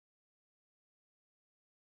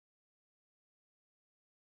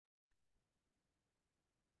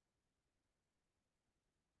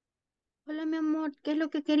Hola, mi amor, ¿qué es lo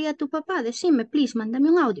que quería tu papá? Decime, please, mándame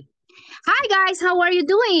un audio. Hi, guys, how are you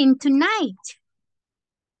doing tonight?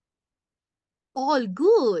 All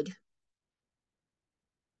good.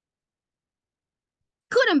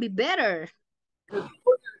 Couldn't be better.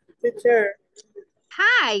 Teacher.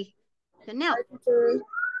 Hi, Janelle. Hi, teacher.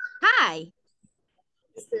 Hi.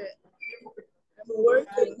 I'm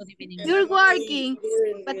working. And You're I'm only working,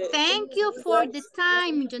 doing but the thank you English for class. the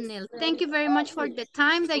time, Janelle. Thank you very much for the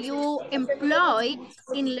time that you employ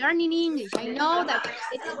in learning English. I know that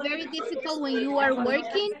it's very difficult when you are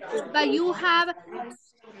working, but you have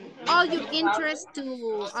all your interest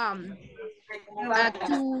to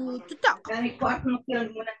talk.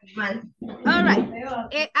 All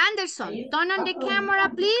right. Anderson, turn on the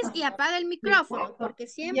camera, please, y apaga el micrófono, porque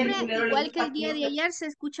siempre, igual que el día de ayer, se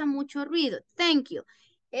escucha mucho ruido. Thank you.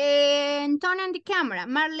 And turn on the camera.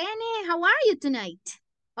 Marlene, how are you tonight?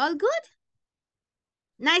 All good?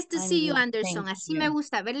 Nice to see you, Anderson. Así me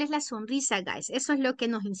gusta verles la sonrisa, guys. Eso es lo que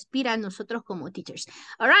nos inspira a nosotros como teachers.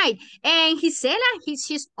 All right. And Gisela,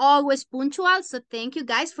 she's always punctual. So thank you,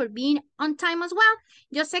 guys, for being on time as well.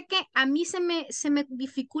 Yo sé que a mí se me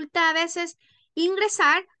dificulta a veces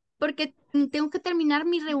ingresar porque tengo que terminar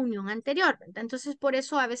mi reunión anterior, ¿verdad? Entonces, por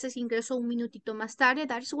eso a veces ingreso un minutito más tarde.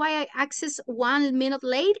 That's why I access 1 minute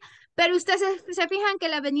late. Pero ustedes se fijan que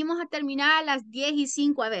la venimos a terminar a las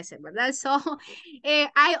 10:05 a veces, ¿verdad? So,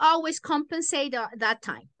 I always compensate that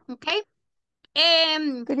time, okay?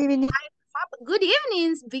 Good evening. Good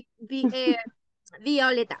evenings,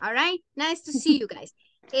 Violeta, all right? Nice to see you guys.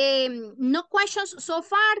 No questions so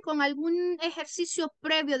far, con algún ejercicio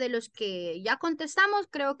previo de los que ya contestamos,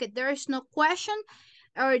 creo que there's no question.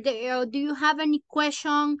 Or do you have any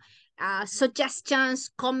question, suggestions,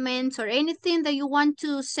 comments, or anything that you want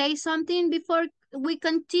to say something before we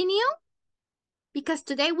continue? Because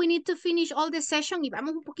today we need to finish all the session y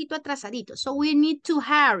vamos un poquito atrasaditos. So we need to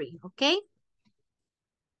hurry, okay?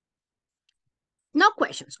 No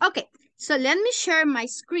questions. Okay, so let me share my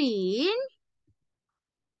screen.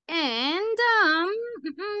 And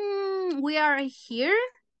we are here.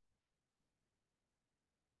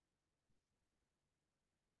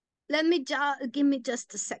 Give me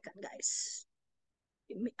just a second, guys.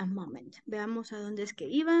 Give me a moment. Veamos a dónde es que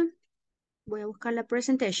iba. Voy a buscar la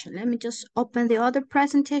presentation. Let me just open the other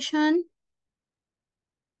presentation.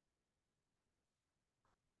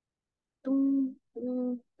 Tum,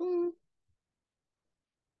 tum, tum.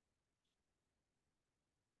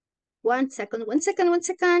 One second.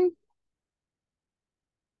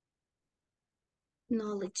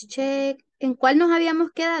 Knowledge check. ¿En cuál nos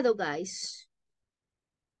habíamos quedado, guys?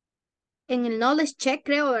 En el knowledge check,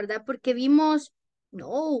 creo, ¿verdad? Porque vimos...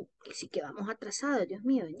 No, que sí que vamos atrasados, Dios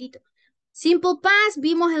mío, bendito. Simple past,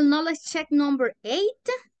 vimos el knowledge check number 8.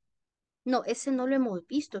 No, ese no lo hemos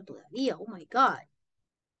visto todavía. Oh, my God.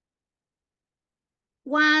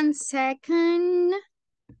 1 second.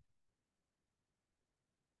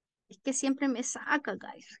 Es que siempre me saca,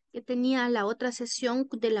 guys. Que tenía la otra sesión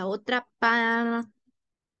de la otra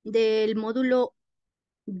del módulo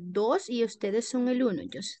 2 y ustedes son el 1.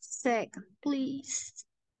 Just a second, please.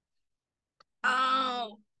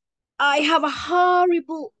 Oh, I have a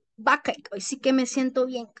horrible backache. Hoy sí que me siento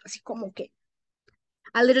bien, así como que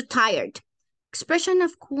a little tired. Expression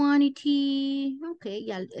of quantity. Ok,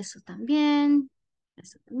 ya eso también.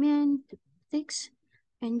 Eso también. 6.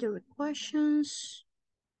 And your questions.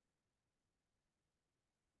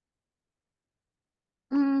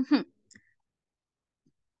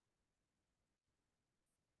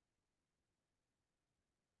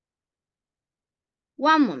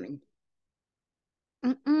 One moment.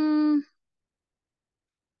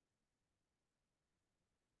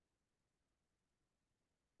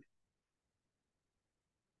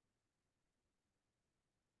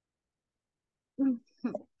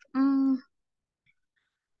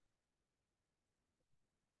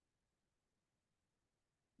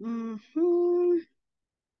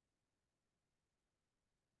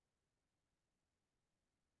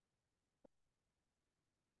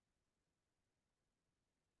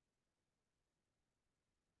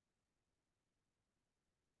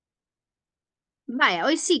 Vaya,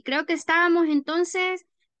 hoy sí, creo que estábamos entonces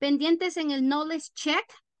pendientes en el knowledge check,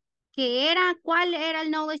 que era, ¿cuál era el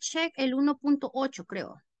knowledge check? El 1.8,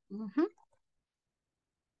 creo.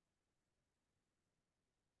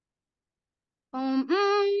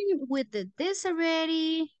 We did this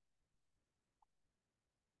already.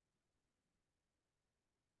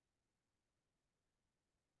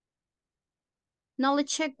 Knowledge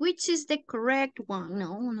check, which is the correct one?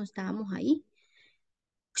 No, no estábamos ahí.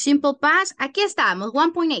 Simple past, aquí estamos,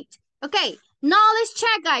 1.8. Ok, Knowledge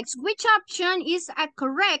check, guys. Which option is a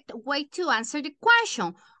correct way to answer the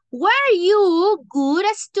question? Were you good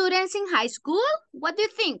students in high school? What do you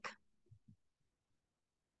think?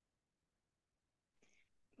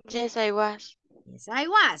 Yes, I was. Yes, I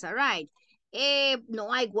was, all right.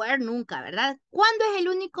 No hay were nunca, ¿verdad? ¿Cuándo es el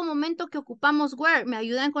único momento que ocupamos were? Me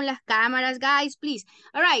ayudan con las cámaras, guys, please.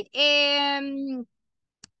 All right.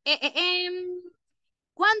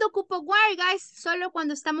 ¿Cuándo ocupo were, guys? Solo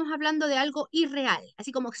cuando estamos hablando de algo irreal.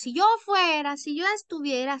 Así como si yo fuera, si yo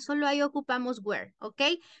estuviera, solo ahí ocupamos were, ¿ok?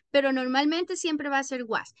 Pero normalmente siempre va a ser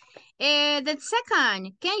was. The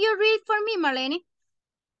second, can you read for me, Marlene?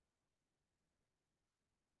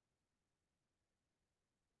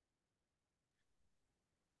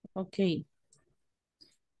 Okay.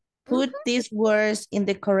 Put these words in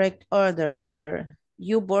the correct order.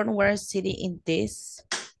 You born where city in this?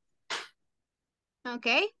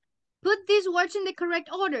 Okay. Put these words in the correct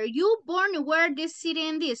order. You born where, this city,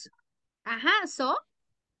 and this. Ajá, so.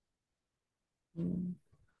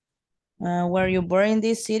 Were you born in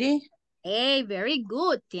this city? Hey, very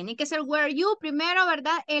good. Tiene que ser were you primero,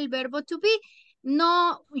 ¿verdad? El verbo to be.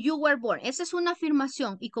 No, you were born. Esa es una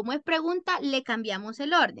afirmación. Y como es pregunta, le cambiamos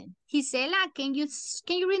el orden. Gisela, can you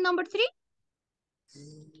read number 3?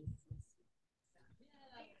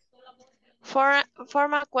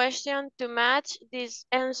 Form a question to match this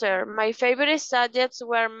answer. My favorite subjects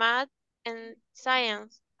were math and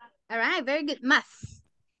science. All right, very good. Math.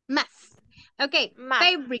 Math. Okay, Math.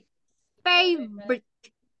 favorite. Favorite.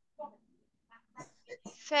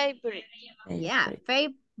 Favorite. Yeah,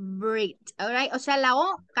 favorite. All right. O sea, la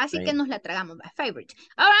O casi que nos la tragamos. Favorite.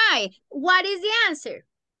 All right. What is the answer?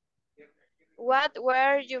 What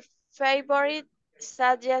were your favorite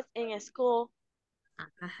subjects in school?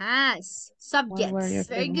 Ajá. Subjects.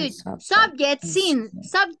 Very good. Subjects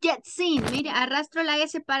Subjects in. Mire, arrastro la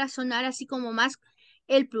S para sonar así como más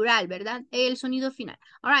el plural, ¿verdad? El sonido final.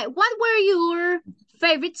 All right. What were your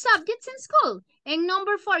favorite subjects in school? En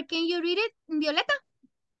number 4, can you read it, Violeta?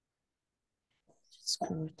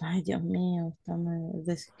 Ay, Dios mío, me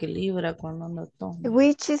desequilibra cuando ando tomo.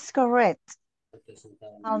 Which is correct?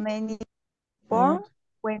 How many born?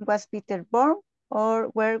 When was Peter born? Or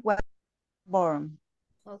where was born?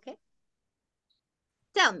 Okay.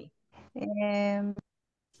 Tell me.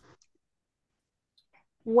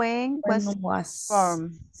 When was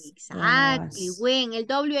born? Exactly. When, el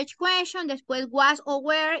WH question, después was o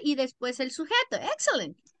were y después el sujeto.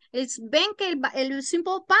 Excellent. Ven que el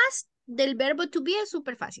simple past del verbo to be es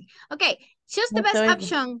súper fácil. Okay, choose the best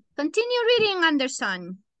option. Continue reading,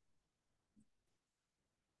 Anderson.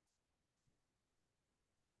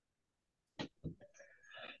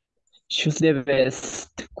 Choose the best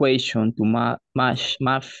question to match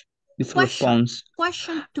this response.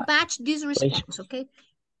 Question to match this response, okay?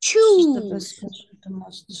 Choose.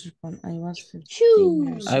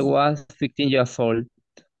 I was 15 years old.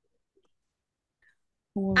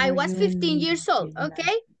 I was 15 years old,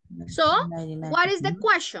 okay? So, what is the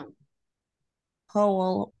question? How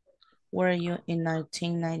old were you in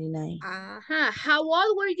 1999? How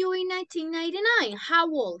old were you in 1999?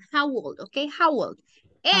 How old, okay? How old?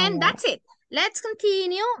 And that's it. Let's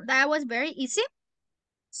continue. That was very easy.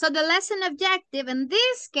 So the lesson objective in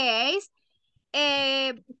this case,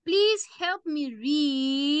 please help me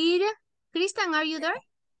read. Kristen, are you there?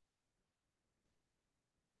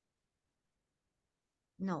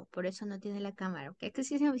 No, por eso no tiene la cámara, okay? Because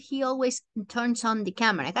he always turns on the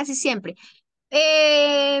camera, casi siempre.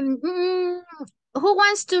 Who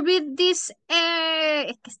wants to read this?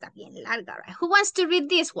 Es que está bien larga, right? Who wants to read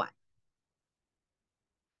this one?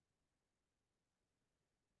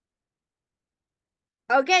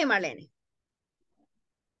 Okay, Marlene.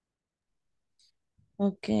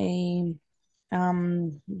 Okay.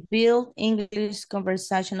 Build English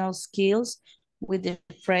conversational skills with the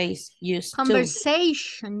phrase used to.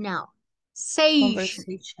 Conversational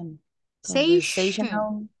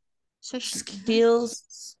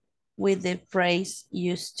skills with the phrase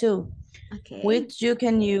used to, okay, which you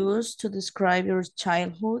can use to describe your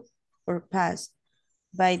childhood or past.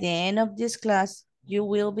 By the end of this class, you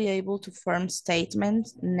will be able to form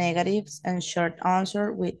statements, negatives, and short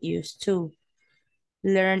answer with used to.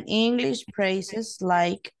 Learn English phrases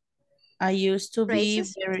like I used to be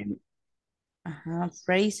very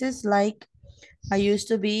phrases like I used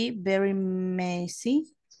to be very messy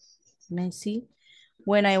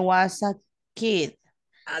when I was a kid.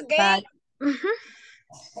 Okay.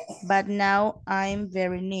 But now I'm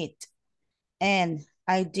very neat. And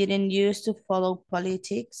I didn't used to follow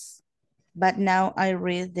politics, but now I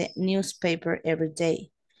read the newspaper every day.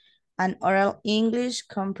 An oral English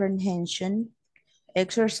comprehension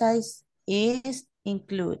exercise is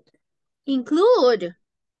include. Include.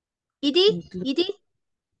 ED? ED?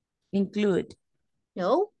 Include.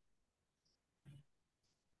 No.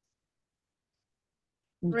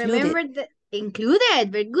 Included. Remember the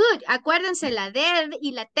included. Very good. Acuérdense, la D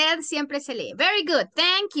y la TED siempre se lee. Very good.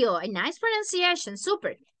 Thank you. A nice pronunciation.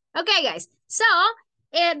 Super. Okay, guys. So,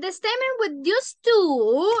 the statement with used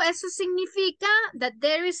to, eso significa that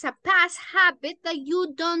there is a past habit that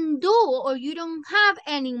you don't do or you don't have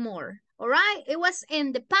anymore. All right? It was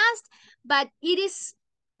in the past, but it is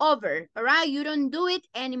over. All right? You don't do it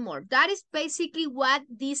anymore. That is basically what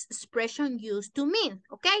this expression used to mean.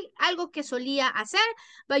 Okay? Algo que solía hacer,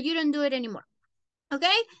 but you don't do it anymore.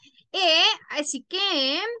 Okay? Así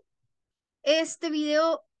que este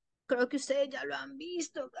video creo que ustedes ya lo han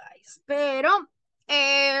visto, guys. Pero,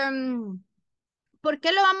 ¿por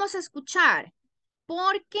qué lo vamos a escuchar?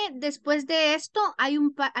 Porque después de esto hay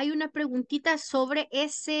una preguntita sobre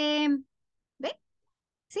ese... ¿Ve?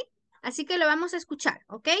 ¿Sí? Así que lo vamos a escuchar,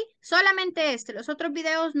 ¿ok? Solamente los otros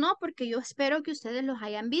videos no, porque yo espero que ustedes los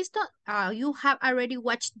hayan visto. You have already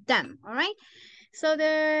watched them, all right? So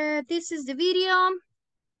this is the video.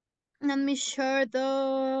 Let me share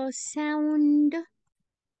the sound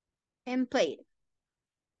and play it.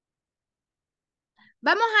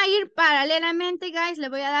 Vamos a ir paralelamente, guys. Le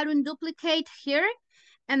voy a dar un duplicate here.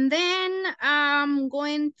 And then I'm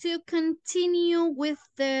going to continue with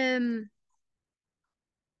the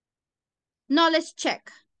knowledge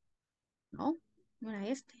check. No, no era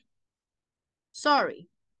este. Sorry.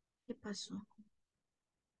 ¿Qué pasó?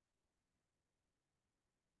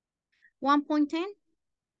 1.10.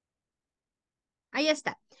 Ahí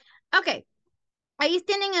está. Ok. Ahí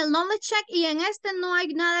tienen el knowledge check y en este no hay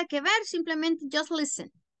nada que ver. Simplemente just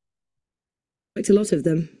listen. Liked a lot of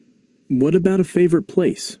them. What about a favorite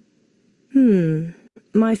place?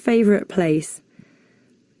 My favorite place.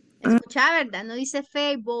 Escucha, ¿verdad? No dice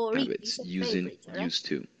favorite. Habits Dice using favorite, right? used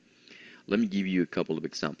to. Let me give you a couple of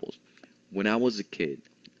examples. When I was a kid,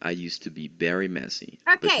 I used to be very messy,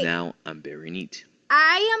 but Okay. now I'm very neat.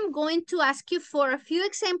 I am going to ask you for a few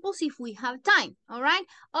examples if we have time, all right?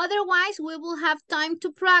 Otherwise, we will have time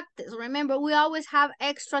to practice. Remember, we always have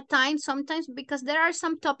extra time sometimes because there are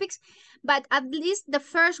some topics, but at least the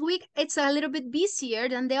first week, it's a little bit busier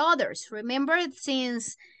than the others. Remember,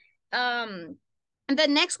 since the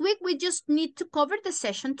next week, we just need to cover the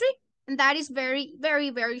session 3, and that is very,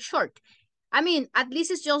 very, very short. I mean, at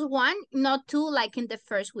least it's just 1, not 2 like in the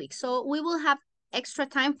first week. So we will have extra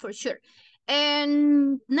time for sure.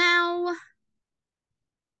 And now,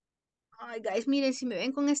 ay, guys, miren, si me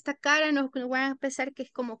ven con esta cara, no van a pensar que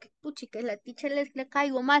es como que, puchica, la teacher le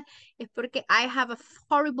caigo mal. Es porque I have a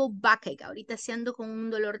horrible backache. Ahorita siendo con un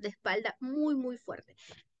dolor de espalda muy, muy fuerte.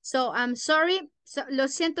 So, I'm sorry. So, lo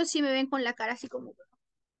siento si me ven con la cara así como,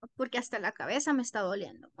 porque hasta la cabeza me está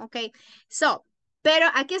doliendo. Ok, so, pero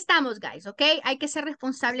aquí estamos, guys, ¿ok? Hay que ser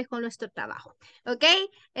responsables con nuestro trabajo, ¿ok?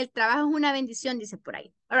 El trabajo es una bendición, dice por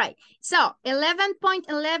ahí. All right, so,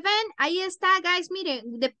 11.11, ahí está, guys,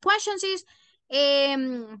 miren, the questions is,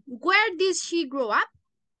 where did she grow up?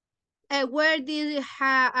 Where did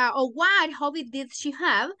or what hobby did she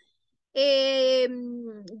have?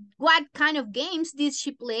 What kind of games did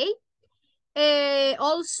she play?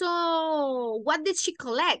 Also, what did she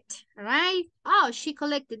collect, right? Oh, she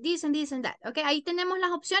collected this and this and that. Okay, ahí tenemos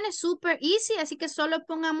las opciones, super easy, así que solo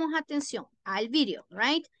pongamos atención al video,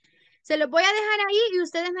 right? Se los voy a dejar ahí y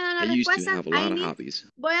ustedes me dan la I used to respuesta. have a lot of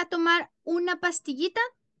hobbies. Voy a tomar una pastillita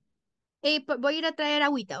y voy a ir a traer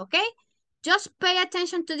agüita, okay? Just pay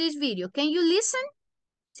attention to this video. Can you listen?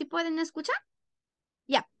 ¿Sí pueden escuchar?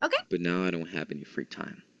 Yeah, okay. But now I don't have any free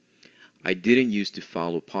time. I didn't used to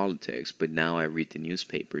follow politics, but now I read the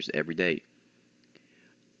newspapers every day.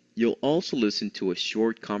 You'll also listen to a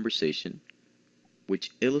short conversation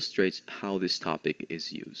which illustrates how this topic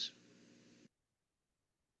is used.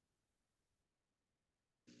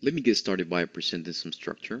 Let me get started by presenting some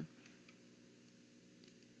structure.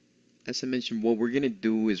 As I mentioned, what we're going to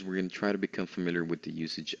do is we're going to try to become familiar with the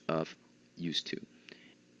usage of used to.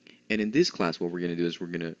 And in this class, what we're going to do is we're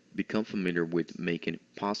going to become familiar with making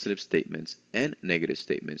positive statements and negative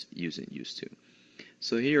statements using used to.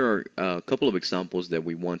 So here are a couple of examples that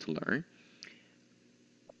we want to learn.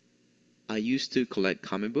 I used to collect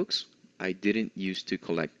comic books. I didn't used to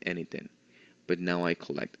collect anything, but now I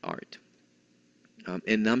collect art.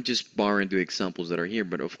 And I'm just borrowing the examples that are here,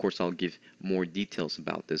 but of course I'll give more details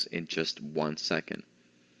about this in just 1 second.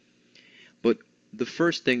 But the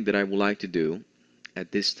first thing that I would like to do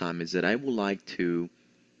at this time is that I would like to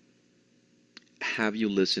have you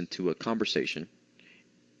listen to a conversation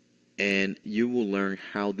and you will learn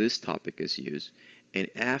how this topic is used And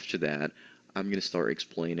after that, I'm going to start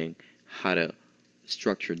explaining how to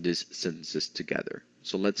structure these sentences together.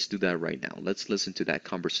 So let's do that right now. Let's listen to that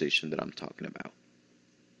conversation that I'm talking about.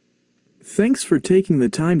 Thanks for taking the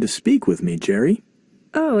time to speak with me, Jerry.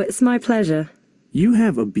 Oh, it's my pleasure. You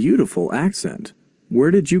have a beautiful accent.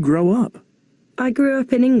 Where did you grow up? I grew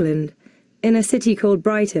up in England, in a city called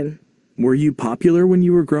Brighton. Were you popular when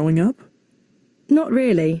you were growing up? Not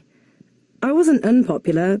really. I wasn't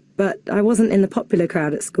unpopular, but I wasn't in the popular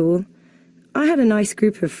crowd at school. I had a nice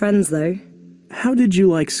group of friends, though. How did you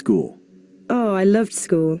like school? Oh, I loved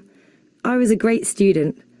school. I was a great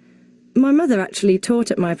student. My mother actually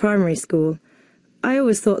taught at my primary school. I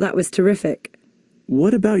always thought that was terrific.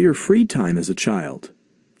 What about your free time as a child?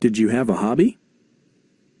 Did you have a hobby?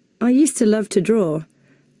 I used to love to draw.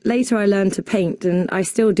 Later I learned to paint, and I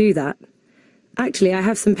still do that. Actually, I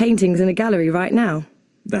have some paintings in a gallery right now.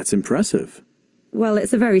 That's impressive. Well,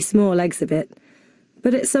 it's a very small exhibit,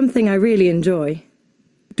 but it's something I really enjoy.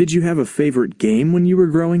 Did you have a favorite game when you were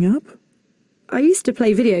growing up? I used to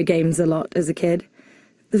play video games a lot as a kid.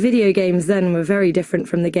 The video games then were very different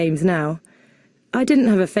from the games now. I didn't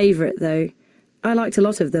have a favorite, though. I liked a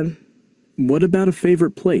lot of them. What about a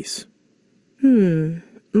favorite place?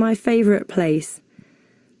 My favorite place.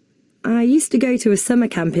 I used to go to a summer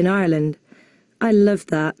camp in Ireland. I loved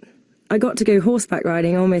that. I got to go horseback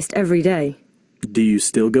riding almost every day. Do you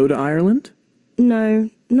still go to Ireland? No,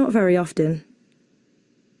 not very often.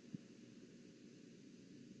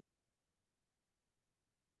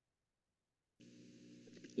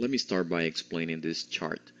 Let me start by explaining this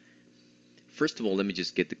chart. First of all, let me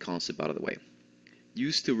just get the concept out of the way.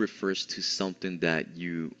 Used to refers to something that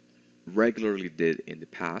you regularly did in the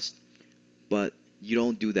past, but you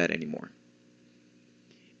don't do that anymore.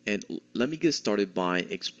 And let me get started by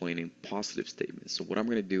explaining positive statements. So what I'm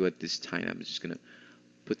going to do at this time, I'm just going to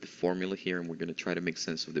put the formula here, and we're going to try to make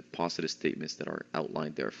sense of the positive statements that are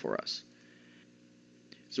outlined there for us.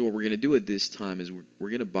 So what we're going to do at this time is we're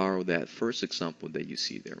going to borrow that first example that you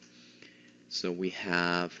see there. So we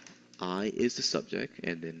have I is the subject,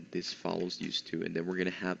 and then this follows used to, and then we're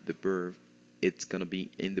going to have the verb. It's going to be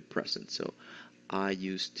in the present. So I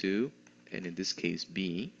used to, and in this case,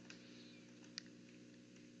 be.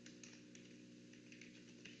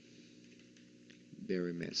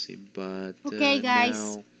 Very messy, but okay,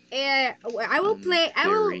 guys. I will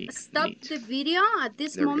stop the video at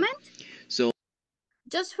this moment. So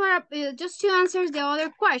just to answer the other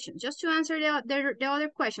questions. Just to answer the other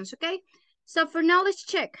questions, okay? So for now, let's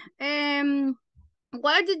check. Where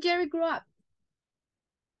did Jerry grow up?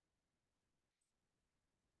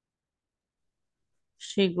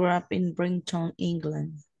 She grew up in Brighton,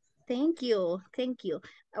 England. Thank you. Thank you.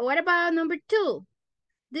 What about number 2?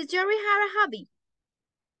 Did Jerry have a hobby?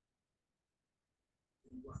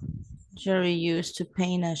 Jerry used to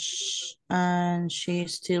paint and she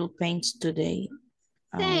still paints today.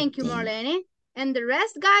 Thank you, Marlene. And the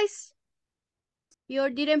rest, guys? You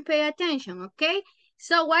didn't pay attention, okay?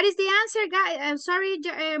 So what is the answer, guys? I'm sorry,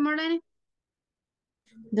 Marlene.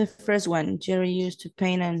 The first one, Jerry used to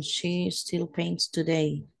paint and she still paints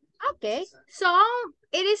today. Okay, so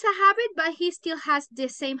it is a habit, but he still has the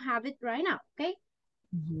same habit right now, okay?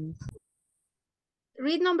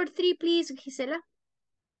 Read number 3, please, Gisela.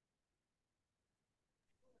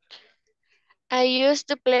 I used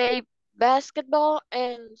to play basketball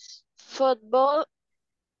and football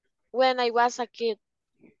when I was a kid.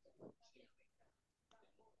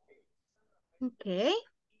 Okay.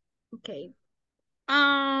 Okay.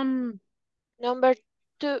 Number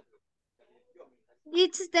 2.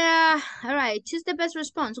 It's the, all right, choose the best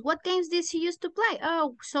response. What games did she used to play?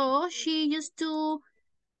 Oh, so she used to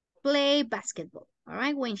play basketball, all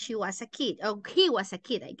right, when she was a kid. Oh, he was a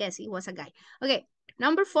kid, I guess he was a guy. Okay,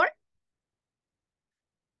 number 4.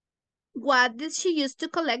 What did she used to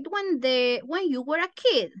collect when you were a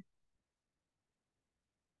kid?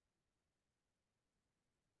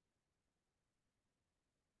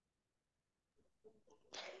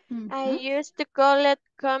 I used to collect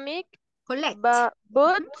comic,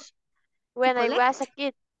 books when I was a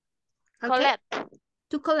kid. Okay.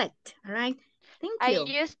 To collect, all right. Thank you.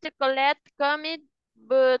 I used to collect comic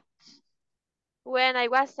books when I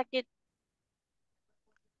was a kid.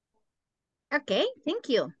 Okay, thank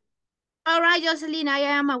you. All right, Jocelyn, I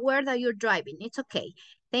am aware that you're driving. It's okay.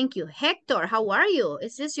 Thank you. Hector, how are you?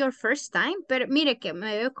 Is this your first time? Pero mire que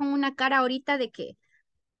me veo con una cara ahorita de que...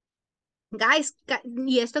 Guys,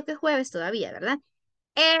 y esto que es jueves todavía, ¿verdad?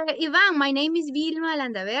 Iván, my name is Vilma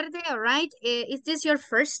Landaverde, all right? Is this your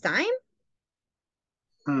first time?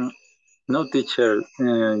 No, teacher.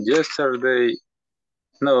 Yesterday,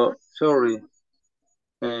 no, sorry.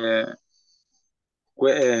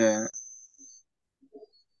 El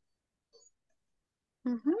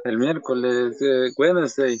miércoles,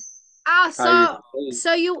 Wednesday. Oh,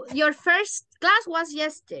 so your first class was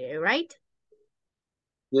yesterday, right?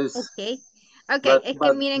 Yes. Okay. Okay, es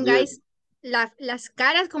que miren, guys, las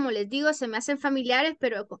caras, como les digo, se me hacen familiares,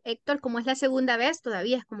 pero Héctor, como es la segunda vez,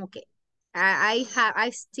 todavía es como que I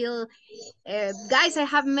still, guys, I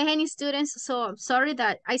have many students, so I'm sorry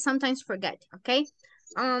that I sometimes forget, okay?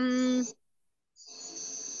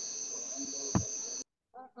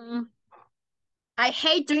 I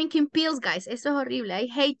hate drinking pills, guys. Eso es horrible. I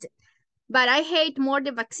hate it. But I hate more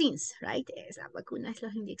the vaccines, right? Las vacunas,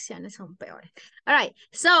 las inyecciones son peores. All right.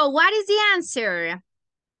 So what is the answer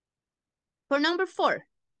for number 4?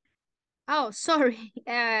 Oh, sorry.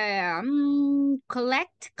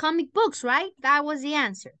 Collect comic books, right? That was the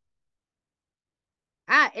answer.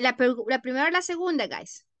 La primera o la segunda,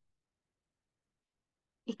 guys.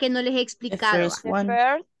 Es que no les he explicado.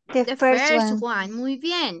 The first one. Muy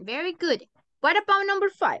bien. Very good. What about number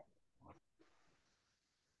 5?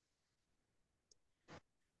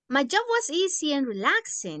 My job was easy and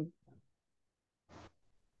relaxing.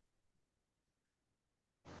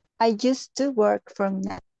 I used to work from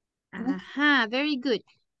that. Ajá, very good.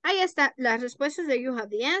 Ahí está las respuestas. There you have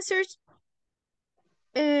the answers.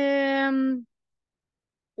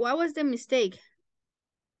 What was the mistake?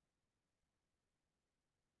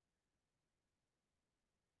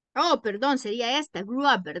 Oh, perdón, sería esta, grew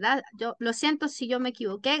up, ¿verdad? Yo lo siento si yo me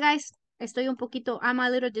equivoqué, guys. Estoy un poquito, I'm a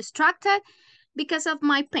little distracted because of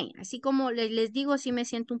my pain. Así como les digo, sí me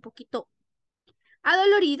siento un poquito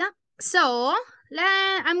adolorida. So,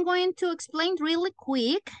 I'm going to explain really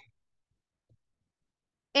quick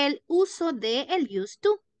el uso de el used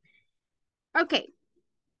to. Okay.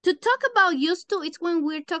 To talk about used to, it's when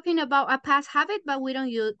we're talking about a past habit, but we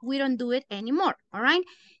don't do it anymore, all right?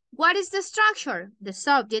 What is the structure? The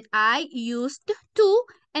subject, I used to,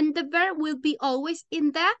 and the verb will be always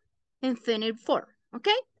in the infinitive form,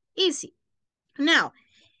 okay? Easy. Now,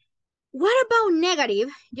 what about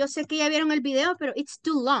negative? Yo sé que ya vieron el video, pero it's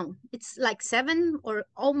too long. It's like 7 or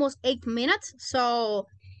almost 8 minutes, so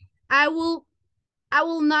I will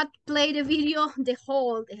not play the video, the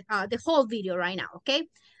whole video right now, okay?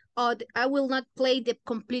 I will not play the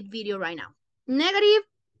complete video right now. Negative,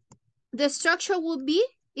 the structure will be,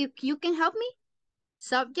 if you can help me,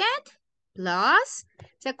 subject plus,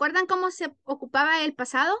 ¿se acuerdan cómo se ocupaba el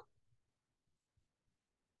pasado?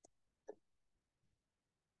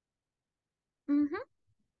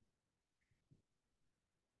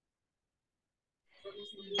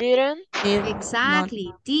 Didn't.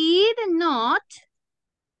 Exactly. Did not.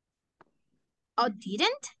 O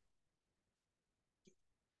didn't.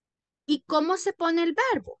 ¿Y cómo se pone el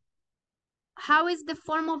verbo? How is the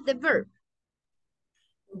form of the verb?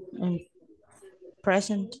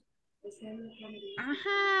 Present.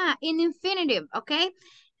 Ajá, in infinitive, okay?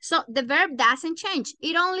 So the verb doesn't change.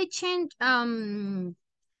 It only change,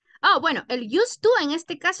 oh, bueno, el used to en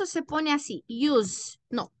este caso se pone así,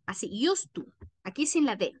 así, used to. Aquí sin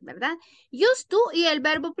la D, ¿verdad? Used to y el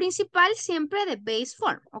verbo principal siempre de base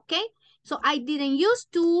form, okay? So I didn't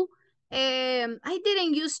used to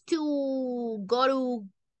go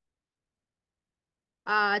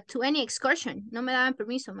to any excursion. No me daban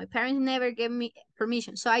permiso. My parents never gave me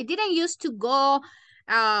permission. So I didn't used to go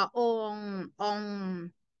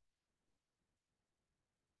on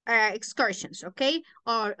excursions, okay?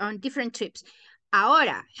 Or on different trips.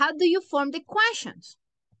 Ahora, how do you form the questions?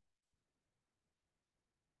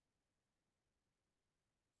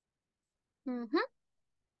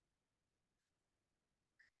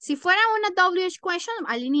 Si fuera una WH question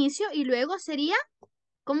al inicio y luego sería,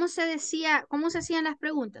 ¿cómo se hacían las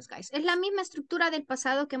preguntas, guys? Es la misma estructura del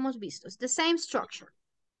pasado que hemos visto. It's the same structure.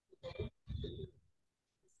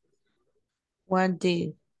 What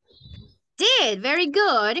did? Did, very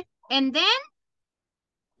good. And then?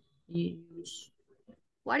 Use.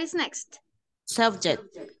 What is next?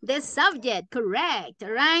 Subject. The subject, correct,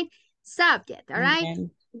 all right? Subject, all right?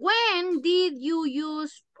 When did you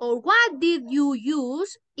use or what did you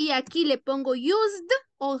use? Y aquí le pongo used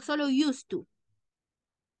o solo used to.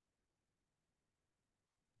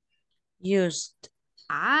 Used.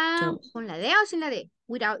 ¿Con la D o sin la D?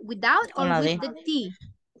 Without or with the D?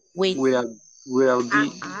 Without D.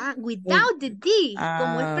 Without the D.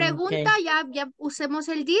 Como es pregunta, okay. ya usemos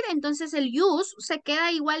el did, entonces el use se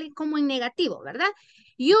queda igual como en negativo, ¿verdad?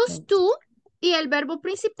 Used to y el verbo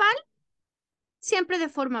principal siempre de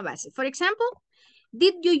forma base. For example,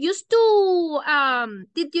 did you used to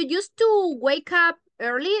wake up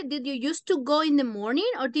early? Did you used to go in the morning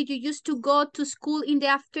or did you used to go to school in the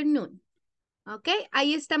afternoon? Ok,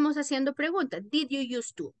 ahí estamos haciendo preguntas. Did you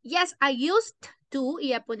used to? Yes, I used to. Y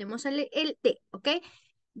ya ponemos el de, ok.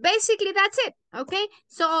 Basically, that's it, okay?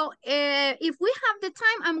 So if we have the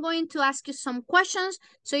time, I'm going to ask you some questions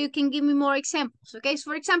so you can give me more examples, okay?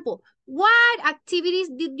 So for example, what activities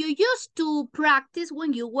did you used to practice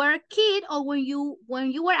when you were a kid or when you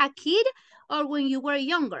were a kid or when you were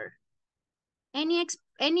younger? Any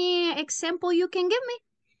example you can give me?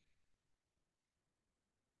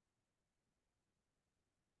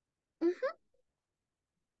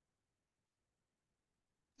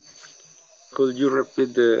 Could you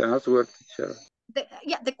repeat the answer, teacher?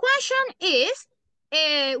 The question is,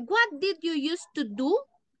 what did you used to do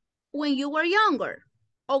when you were younger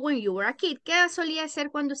or when you were a kid? ¿Qué solías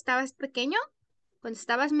hacer cuando estabas pequeño? ¿Cuando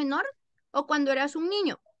estabas menor? ¿O cuando eras un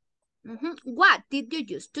niño? What did you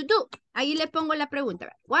used to do? Ahí le pongo la pregunta.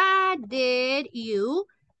 What did you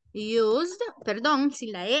use? Perdón,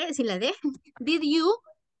 sin la E, sin la D.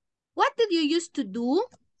 What did you used to do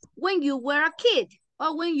when you were a kid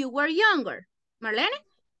or when you were younger? Marlene?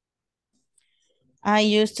 I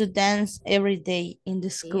used to dance every day in the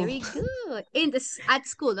school. Very good. At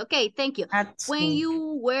school. Okay, thank you. At school. When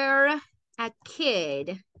you were a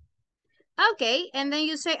kid. Okay, and then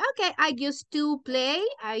you say, okay, I used to play.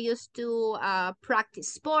 I used to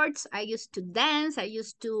practice sports. I used to dance. I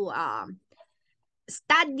used to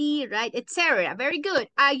study, right, etc. Very good.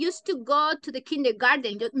 I used to go to the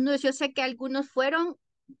kindergarten. Yo sé que algunos fueron.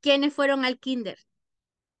 ¿Quiénes fueron al kinder?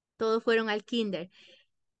 Todos fueron al kinder.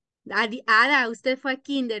 Ada, usted fue al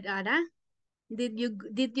kinder, Ada. Did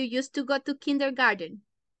you used to go to kindergarten?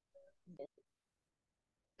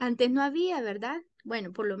 Antes no había, ¿verdad?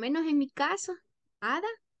 Bueno, por lo menos en mi caso, Ada,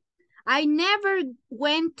 I never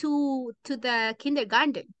went to the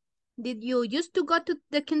kindergarten. Did you used to go to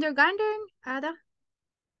the kindergarten, Ada?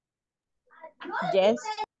 Yes.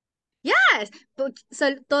 Yes,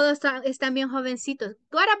 todos están bien jovencitos.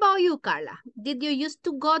 What about you, Carla? Did you used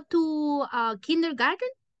to go to kindergarten?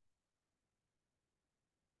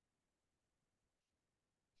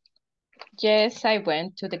 Yes, I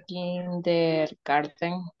went to the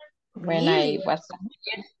kindergarten when I Really? was a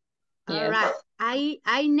kid. All Yes. right.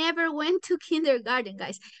 I never went to kindergarten,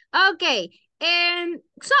 guys. Okay. And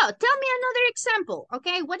so, tell me another example,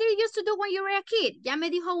 okay? What did you used to do when you were a kid? Ya me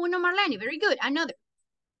dijo uno Marlene. Very good. Another.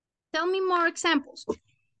 Tell me more examples.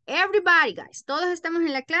 Everybody, guys. Todos estamos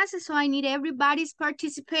en la clase, so I need everybody's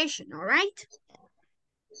participation, all right?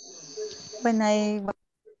 When I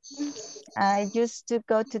used to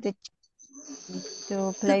go to the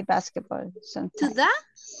to play basketball sometimes. To the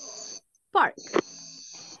park.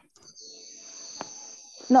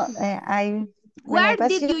 No, Where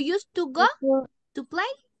did you used to go to play?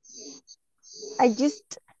 I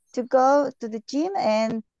used to go to the gym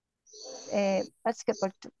and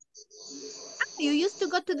basketball too. You used to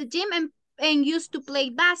go to the gym and used to play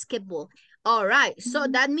basketball. All right, so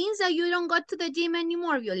that means that you don't go to the gym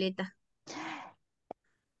anymore, Violeta.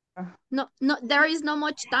 No, there is not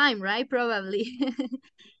much time, right? Probably.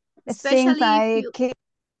 Especially since I keep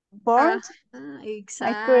born,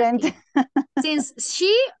 exactly. I couldn't. Since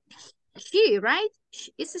she, right?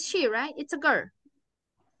 It's a she, right? It's a girl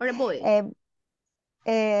or a boy?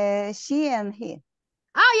 She and he.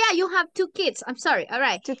 Oh, yeah, you have two kids. I'm sorry. All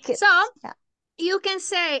right. Two kids. So, yeah. You can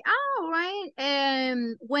say, oh, right,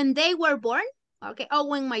 when they were born, okay, oh,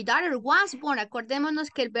 when my daughter was born, acordémonos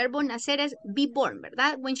que el verbo nacer es be born,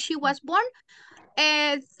 ¿verdad? When she was born,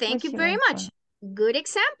 thank you very much. Born. Good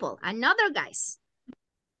example. Another, guys.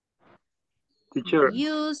 Teacher.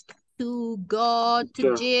 Used to go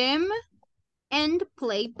to gym and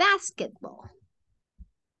play basketball.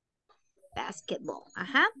 Basketball,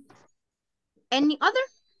 Any other?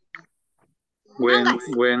 When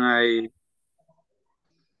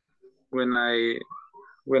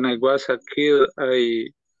I was a kid, I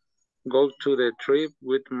go to the trip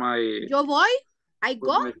with my... Yo voy, I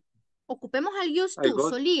go. Ocupemos el used to,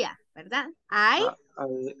 solía, ¿verdad? I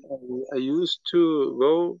used to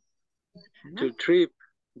go to trip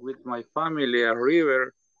with my family, a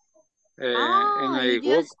river, and I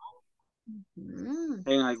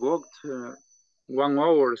walked 1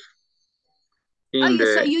 hour.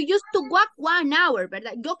 So you used to walk 1 hour,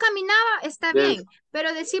 ¿verdad? Yo caminaba, está bien,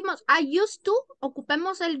 pero decimos I used to,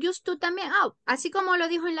 ocupemos el used to también, así como lo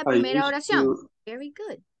dijo en la primera oración. Very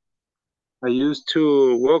good. I used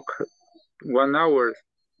to walk 1 hour.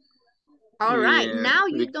 All right, now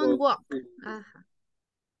you don't walk.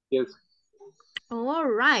 Yes. All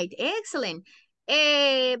right, excellent.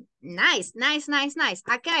 Nice.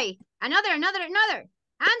 Okay, another.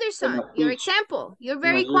 Anderson, your example. You're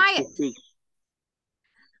very quiet.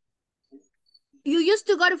 You used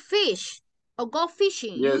to go to fish. O go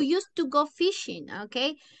fishing. Yes. You used to go fishing,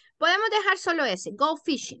 okay? Podemos dejar solo ese, go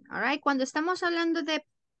fishing, all right? Cuando estamos hablando de,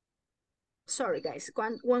 sorry guys,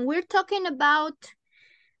 when we're talking about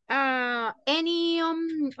any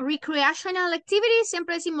recreational activity,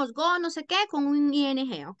 siempre decimos go no sé qué con un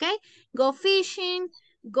ing, okay? Go fishing,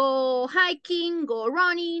 go hiking, go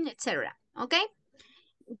running, etc. Okay?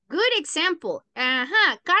 Good example.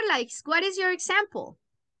 Carla, what is your example?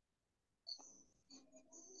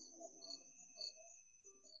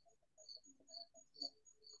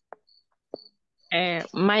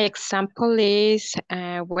 My example is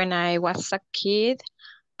when I was a kid,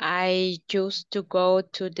 I used to go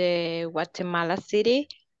to the Guatemala City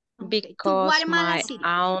because my City.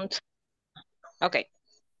 aunt, okay,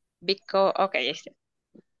 because, okay.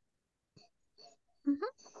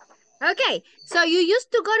 Okay, so you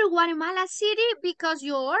used to go to Guatemala City because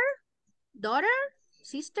your daughter,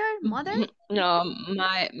 sister, mother? No,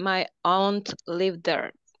 my aunt lived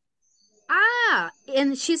there. Ah,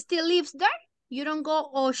 and she still lives there? You don't go,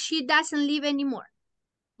 or she doesn't live anymore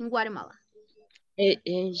in Guatemala?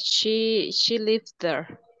 She lives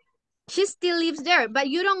there. She still lives there, but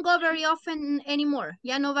you don't go very often anymore.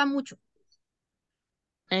 Ya no va mucho.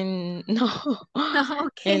 And no,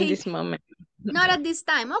 Okay. in this moment. Not at this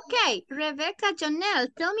time. Okay, Rebecca, Janelle,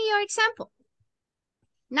 tell me your example.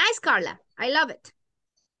 Nice, Carla. I love it.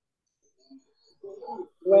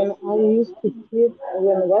 When I was a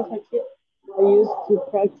kid, I used to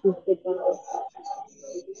practice taekwondo.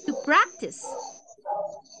 To practice?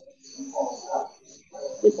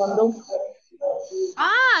 Taekwondo.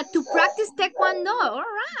 Ah, to practice taekwondo. All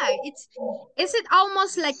right. Is it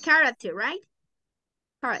almost like karate, right?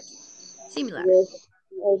 Karate. Similar. Yes.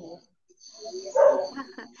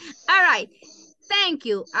 All right. Thank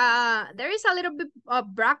you. There is a little bit of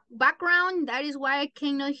background. That is why I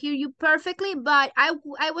cannot hear you perfectly, but I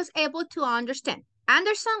was able to understand.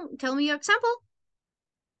 Anderson, tell me your example.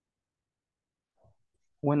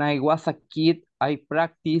 When I was a kid, I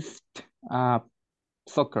practiced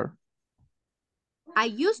soccer. I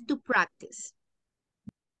used to practice.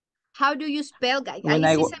 How do you spell, guys? When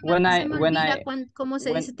Ahí I sí se me olvida cómo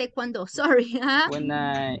se dice taekwondo. Sorry.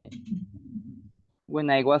 When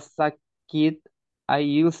I was a kid, I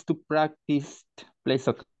used to practice play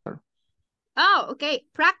soccer. Oh, okay.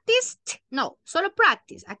 Practiced. No, solo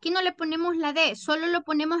practice. Aquí no le ponemos la D, solo lo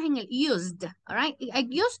ponemos en el used. All right. I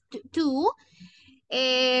used to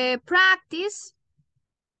practice.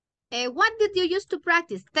 What did you use to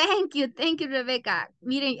practice? Thank you, Rebecca.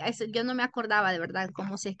 Miren, eso, yo no me acordaba de verdad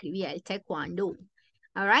cómo se escribía el taekwondo.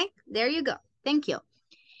 All right, there you go. Thank you.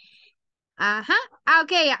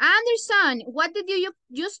 Okay, Anderson, what did you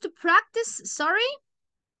use to practice? Sorry?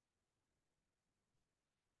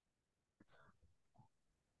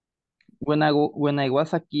 When I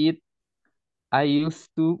was a kid, I used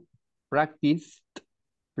to practice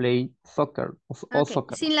play soccer. Okay,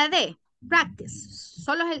 Soccer. sin la D, practice.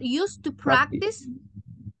 Solo el used to practice.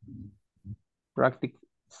 Practice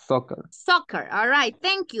soccer. Soccer, all right,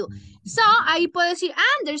 thank you. So, ahí puedo decir,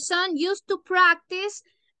 Anderson used to practice,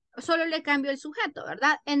 solo le cambio el sujeto,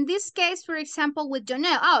 ¿verdad? In this case, for example, with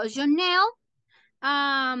Jonelle. Oh,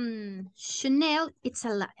 Chanel, it's a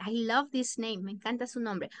lot. I love this name. Me encanta su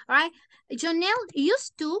nombre. All right. Jonelle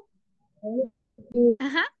used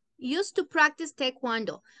to practice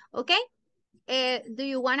taekwondo. Okay. Do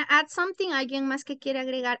you want to add something? ¿Alguien más que quiere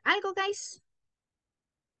agregar algo, guys?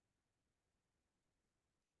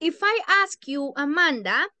 If I ask you,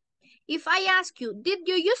 Amanda, if I ask you, did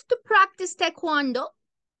you used to practice taekwondo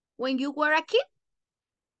when you were a kid?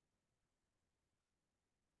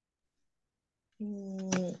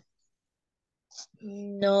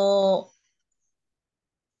 No,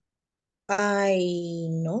 I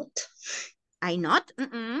not. I not.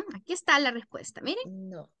 Aquí está la respuesta. Miren.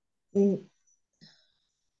 No.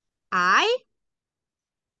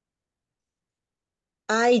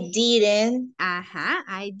 I didn't.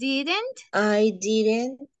 I didn't. I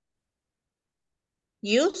didn't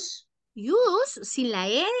use. Use, sin la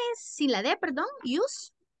E, sin la D, perdón.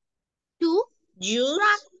 Use to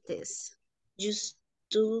practice. Use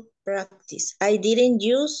to practice. I didn't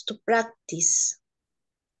use to practice.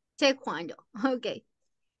 Taekwondo. Ok.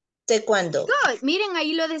 Taekwondo. Good. Miren,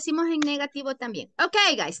 ahí lo decimos en negativo también.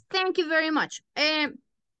 Okay, guys. Thank you very much.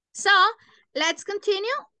 So, let's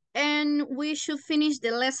continue. And we should finish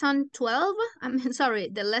the lesson 12.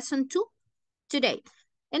 The lesson 2 today.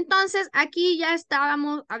 Entonces, aquí ya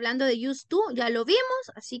estábamos hablando de use to. Ya lo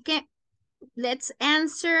vimos. Así que, let's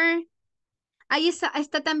answer Ahí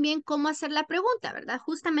está también cómo hacer la pregunta, ¿verdad?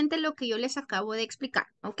 Justamente lo que yo les acabo de explicar,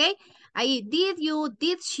 ¿ok? Ahí, did you,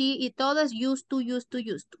 did she, y todo es used to, used to,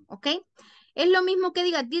 used to, ¿ok? Es lo mismo que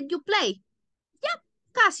diga, did you play? Ya,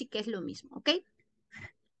 casi que es lo mismo, ¿ok?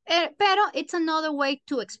 Pero it's another way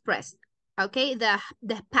to express, ¿ok? The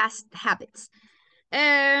past habits.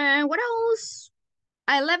 What else?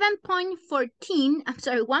 11.14, I'm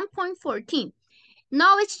sorry, 1.14.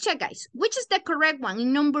 Knowledge check, guys. Which is the correct one?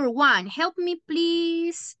 In number 1. Help me,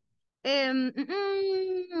 please.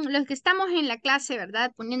 Los que estamos en la clase,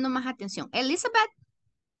 ¿verdad? Poniendo más atención. Elizabeth.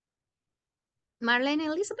 Marlene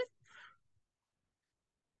Elizabeth.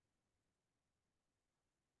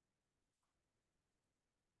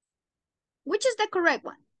 Which is the correct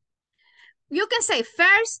one? You can say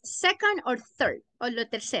first, second, or third. O la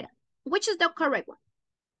tercera. Which is the correct one?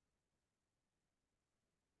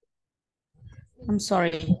 I'm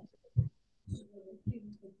sorry.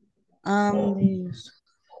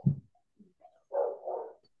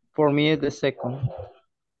 For me, the second.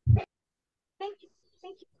 Thank you.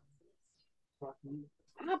 Thank you.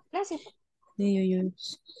 Gracias. Do you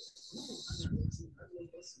use?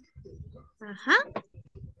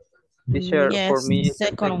 Teacher, Yes, for me, the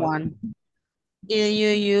second one. Did you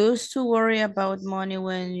used to worry about money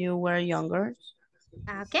when you were younger?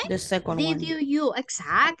 Okay. The second one. Did you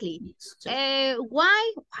exactly.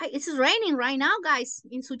 Why? It's raining right now, guys.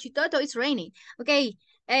 In Suchitoto, it's raining. Okay.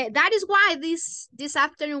 That is why this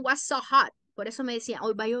afternoon was so hot. Por eso me decían,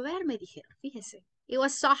 hoy va a llover, me dijeron. Fíjese. It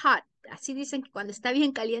was so hot. Así dicen que cuando está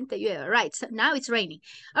bien caliente llueve. Right. So now it's raining.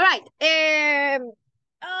 All right.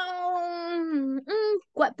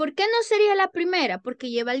 ¿Por qué no sería la primera? Porque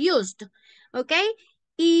lleva el used. ¿Ok?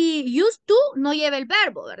 Y used to no lleva el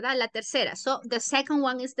verbo, ¿verdad? La tercera. So the second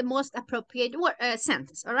one is the most appropriate word,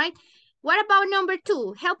 sentence. All right? What about number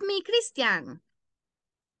 2? Help me, Christian.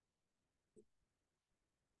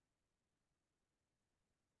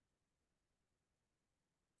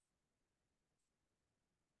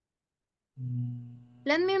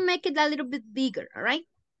 Let me make it a little bit bigger, all right?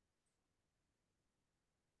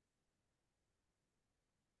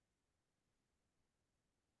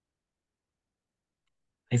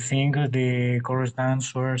 I think the correct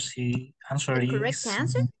answer is The correct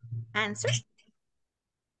answer? Answer?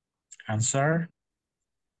 Answer.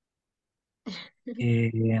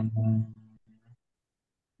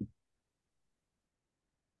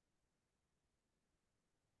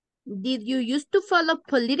 Did you used to follow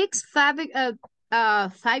politics 5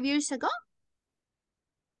 years ago?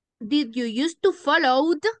 Did you used to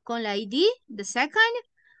follow con la ID, the second?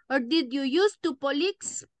 Or did you used to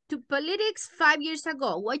politics 5 years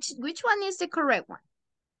ago? Which one is the correct one?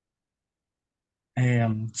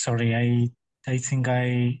 Sorry, I think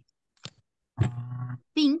I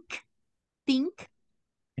Think.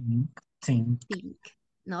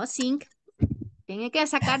 No, think. Tiene que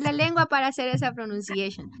sacar la lengua para hacer esa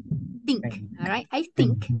pronunciation. Think, all right? I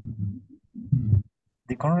think.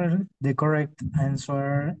 The correct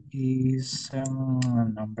answer is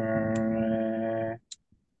number.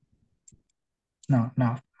 No.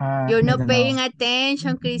 You're not paying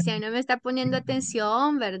attention, Christian. No me está poniendo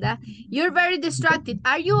atención, ¿verdad? You're very distracted.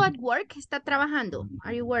 Are you at work? ¿Está trabajando?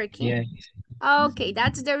 Are you working? Yes. Okay,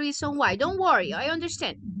 that's the reason why. Don't worry, I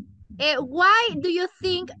understand. Why do you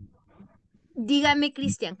think... Dígame,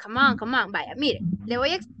 Christian. Come on. Vaya, mire. Le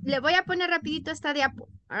voy a poner rapidito esta diapo.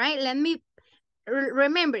 All right, let me...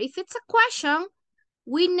 Remember, if it's a question,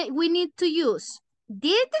 we need to use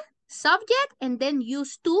did, subject, and then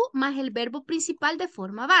use to más el verbo principal de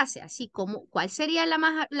forma base. Así como, ¿cuál sería la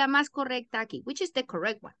más correcta aquí? Which is the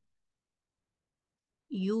correct one?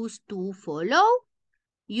 Used to follow.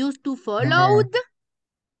 Used to followed.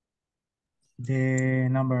 The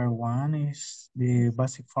number 1 is the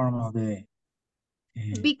basic form of the...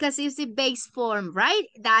 Because it's the base form, right?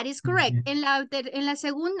 That is correct. En la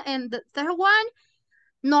segunda, en the third one,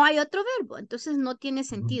 no hay otro verbo. Entonces no tiene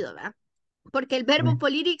sentido, ¿verdad? Porque el verbo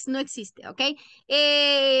politics no existe, ¿ok?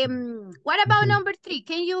 What about number 3?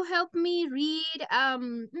 Can you help me read?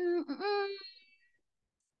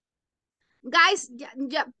 Guys, ya,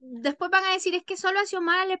 después van a decir, es que solo a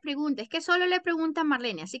Xiomara le pregunta, es que solo le pregunta a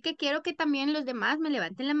Marlene, así que quiero que también los demás me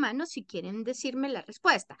levanten la mano si quieren decirme la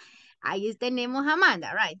respuesta. Ahí tenemos a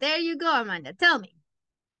Amanda, right, there you go, Amanda, tell me.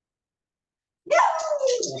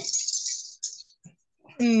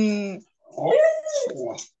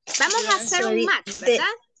 Vamos a hacer un match,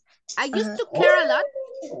 ¿verdad? I used to care a lot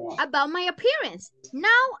about my appearance.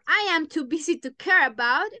 Now I am too busy to care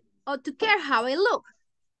about or to care how I look.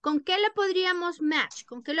 ¿Con qué le podríamos match?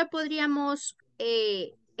 ¿Con qué le podríamos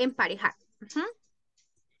emparejar?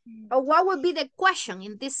 Or what would be the question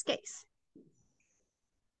in this case?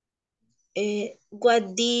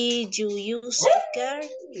 What did you used to care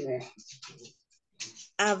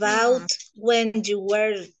about when you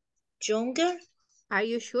were younger? Are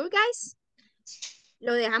you sure, guys?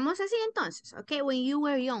 Lo dejamos así entonces, okay? When you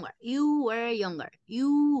were younger, you were younger,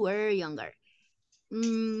 you were younger.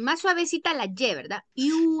 Más suavecita la Y, ¿verdad?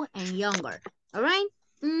 You and younger, all right?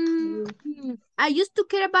 I used to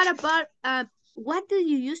care about what did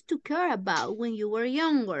you used to care about when you were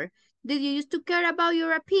younger? Did you used to care about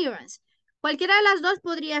your appearance? Cualquiera de las dos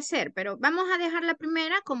podría ser, pero vamos a dejar la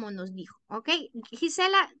primera como nos dijo, ¿ok?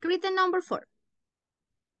 Gisela, read the number 4.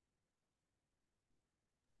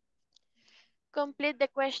 Complete the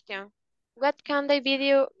question. What kind of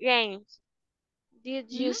video games did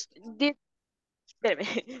you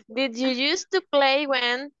did you used to play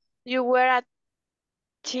when you were a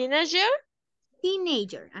teenager?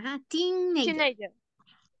 Teenager. Teenager.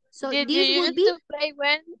 So did this you would used be to play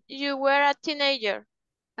when you were a teenager?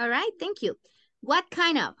 All right, thank you. What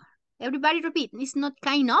kind of? Everybody repeat. It's not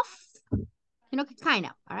kind of. You know, kind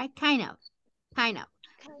of. All right, kind of. Kind of.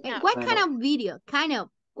 What kind of video? Kind of.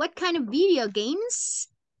 What kind of video games?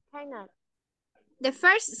 Kind of. The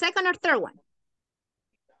first, second, or third one?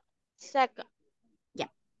 Second. Yeah.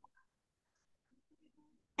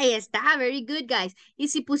 Ahí está. Very good, guys. Y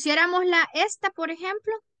si pusiéramos esta, por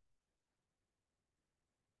ejemplo.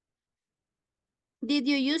 Did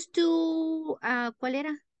you used to... ¿cuál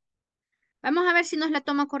era? Vamos a ver si nos la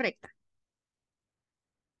toma correcta.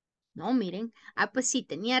 No, miren. Pues sí,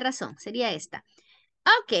 tenía razón. Sería esta.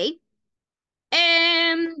 Okay.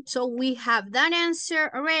 So we have that answer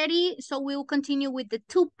already. So we will continue with the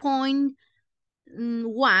 2.1.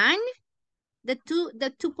 The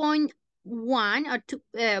 2.1 or two.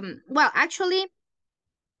 Well, actually,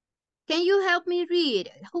 can you help me read?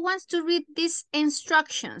 Who wants to read these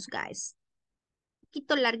instructions, guys?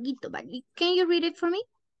 Poquito larguito, but can you read it for me?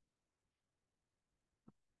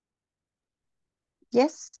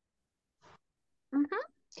 Yes.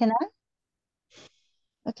 Can I?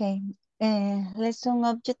 Okay. Lesson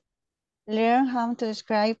object. Learn how to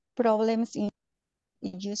describe problems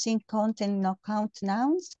using count and not count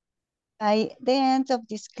nouns. By the end of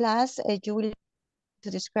this class, you will to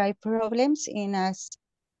describe problems in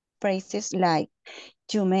phrases like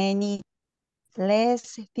too many,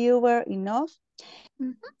 less, fewer, enough.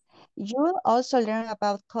 You will also learn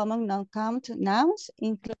about common non-count nouns,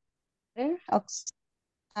 including oxygen.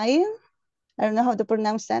 I don't know how to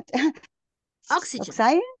pronounce that.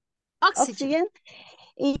 Oxygen. Oxygen.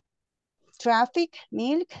 Traffic,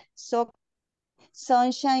 milk, soap,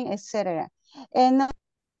 sunshine, etc. And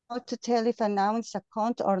how to tell if a noun is a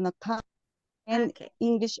count or not count. And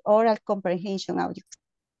English oral comprehension audio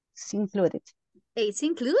is included. It's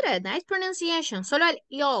included. Nice pronunciation. Solo el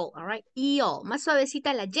all, all right? All. Más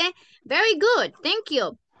suavecita la Y. Very good. Thank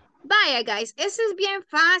you. Vaya, guys. Eso es bien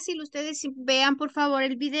fácil. Ustedes vean, por favor,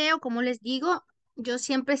 el video. Como les digo, yo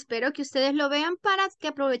siempre espero que ustedes lo vean para que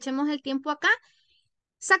aprovechemos el tiempo acá,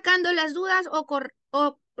 sacando las dudas o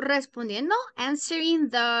respondiendo, answering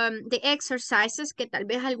the exercises, que tal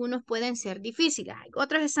vez algunos pueden ser difíciles.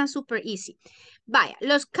 Otros están super easy. Vaya,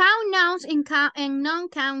 los count nouns en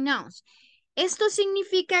non-count nouns. Esto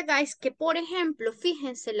significa, guys, que por ejemplo,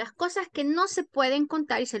 fíjense, las cosas que no se pueden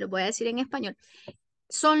contar, y se lo voy a decir en español,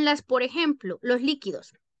 son las, por ejemplo, los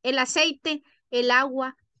líquidos, el aceite, el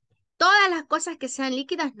agua, todas las cosas que sean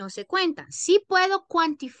líquidas no se cuentan. Sí puedo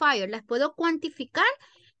quantifier, las puedo cuantificar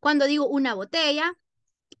cuando digo una botella,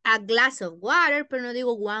 a glass of water, pero no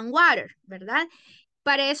digo one water, ¿verdad?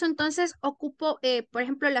 Para eso entonces ocupo, por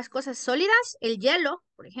ejemplo, las cosas sólidas, el hielo,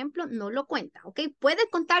 por ejemplo, no lo cuenta, ¿ok? Puede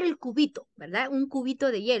contar el cubito, ¿verdad? Un cubito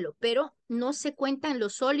de hielo, pero no se cuentan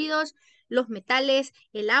los sólidos, los metales,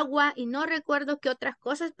 el agua, y no recuerdo qué otras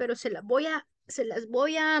cosas, pero les voy a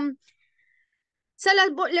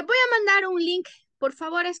mandar un link. Por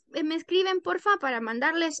favor, me escriben, porfa, para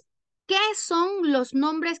mandarles qué son los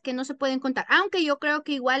nombres que no se pueden contar. Aunque yo creo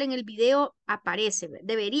que igual en el video aparece,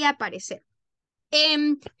 debería aparecer.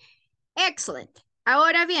 Excelente.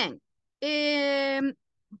 Ahora bien,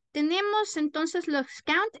 tenemos entonces los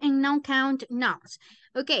count and non-count nouns.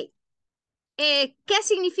 Ok. ¿Qué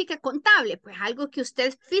significa contable? Pues algo que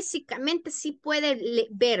usted físicamente sí puede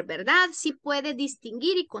ver, ¿verdad? Sí puede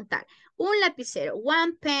distinguir y contar. Un lapicero,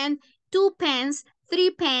 one pen, two pens,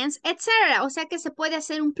 three pens, etc. O sea que se puede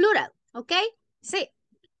hacer un plural, ¿ok? Sí.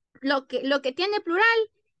 Lo que tiene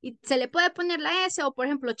plural, y se le puede poner la S, o por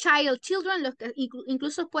ejemplo, child, children, los que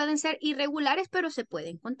incluso pueden ser irregulares, pero se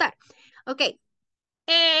pueden contar. Ok.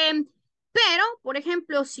 Pero, por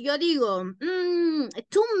ejemplo, si yo digo,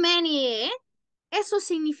 too many, eso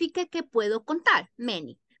significa que puedo contar,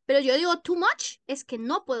 many. Pero yo digo too much, es que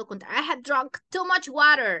no puedo contar. I have drunk too much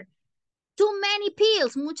water. Too many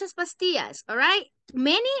pills, muchas pastillas, all right?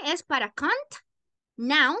 Many es para count,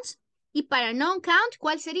 nouns, y para non-count,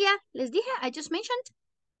 ¿cuál sería? Les dije, I just mentioned.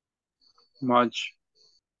 Much.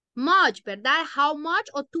 Much, ¿verdad? How much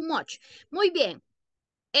o too much. Muy bien.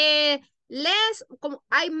 Less, como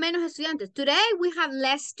hay menos estudiantes. Today we have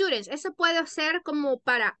less students. Eso puede ser como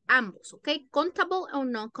para ambos, ¿ok? Countable o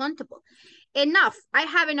non-countable. Enough. I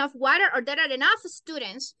have enough water or there are enough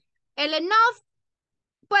students. El enough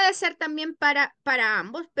puede ser también para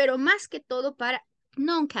ambos, pero más que todo para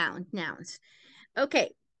non-count nouns. Ok.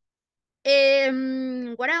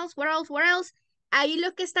 What else? Ahí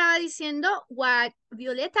lo que estaba diciendo, what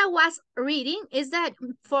Violeta was reading is that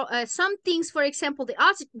for some things, for example, the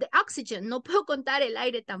oxygen, no puedo contar el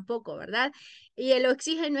aire tampoco, ¿verdad? Y el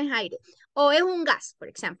oxígeno es aire. O es un gas, for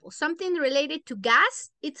example. Something related to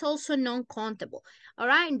gas, it's also non-countable. All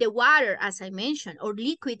right, the water, as I mentioned, or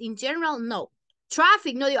liquid in general, no.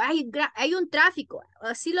 Traffic, no digo, hay un tráfico,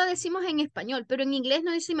 así lo decimos en español, pero en inglés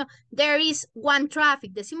no decimos, there is one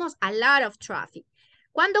traffic, decimos a lot of traffic.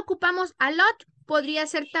 Cuando ocupamos a lot, podría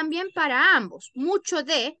ser también para ambos, muchos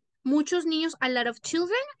niños, a lot of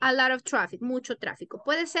children, a lot of traffic, mucho tráfico.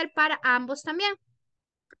 Puede ser para ambos también,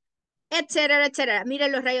 etcétera, etcétera.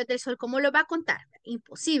 Miren los rayos del sol, ¿cómo lo va a contar?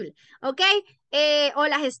 Imposible, ¿ok? O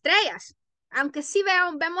las estrellas, aunque sí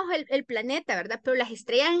vemos el planeta, ¿verdad? Pero las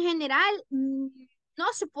estrellas en general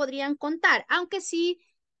no se podrían contar, aunque sí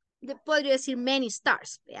podría decir many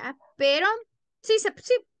stars, ¿verdad? Pero sí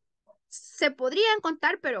se podrían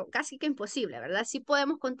contar, pero casi que imposible, ¿verdad? Sí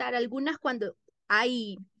podemos contar algunas cuando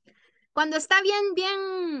está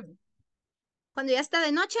bien, cuando ya está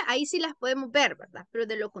de noche, ahí sí las podemos ver, ¿verdad? Pero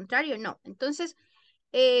de lo contrario, no. Entonces,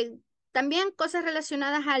 también cosas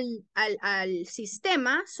relacionadas al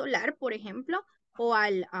sistema solar, por ejemplo, o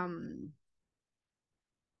al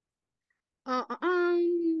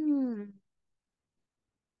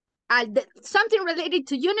something related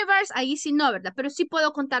to universe, ahí sí no, ¿verdad? Pero sí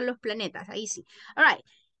puedo contar los planetas, ahí sí. All right.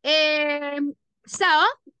 So,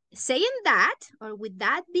 saying that, or with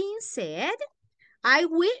that being said, I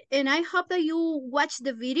will, and I hope that you watch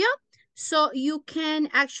the video so you can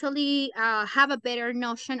actually have a better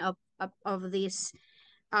notion of this,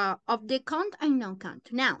 of the count and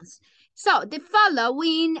non-count nouns. So, the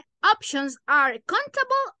following options are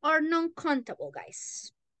countable or non-countable,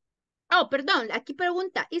 guys. Oh, perdón, aquí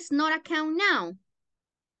pregunta, is not a count noun.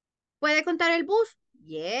 ¿Puede contar el bus?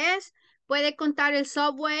 Yes. ¿Puede contar el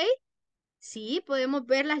subway? Sí, podemos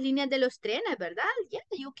ver las líneas de los trenes, ¿verdad? Yeah,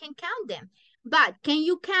 you can count them. But can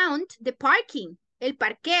you count the parking? El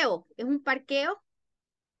parqueo. ¿Es un parqueo?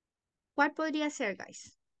 ¿Cuál podría ser,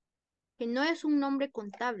 guys? Que no es un nombre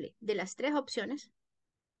contable. De las tres opciones.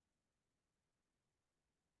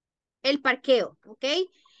 El parqueo, ¿ok?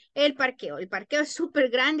 El parqueo es súper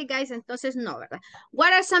grande, guys, entonces no, ¿verdad?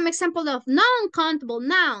 What are some examples of non-countable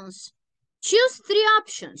nouns? Choose 3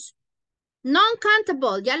 options.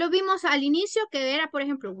 Non-countable, ya lo vimos al inicio que era, por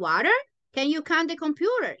ejemplo, water. Can you count the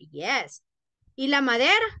computer? Yes. ¿Y la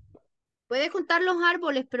madera? Puede contar los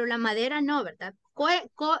árboles, pero la madera no, ¿verdad?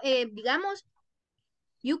 Digamos,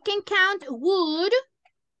 you can count wood,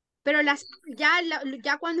 pero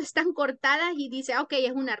ya cuando están cortadas y dice, ok,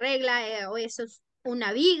 es una regla, o eso es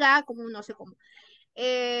una viga, como no sé cómo,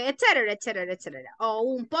 etcétera, etcétera, etcétera, o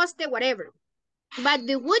un poste, whatever. But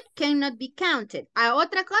the wood cannot be counted.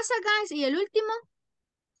 Otra cosa, guys, y el último.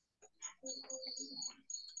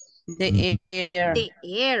 The air. The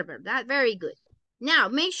air, ¿verdad? Very good. Now,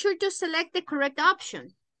 make sure to select the correct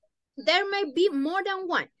option. There may be more than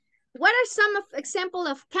one. What are some examples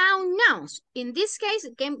of count nouns? In this case,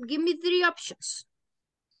 give me 3 options.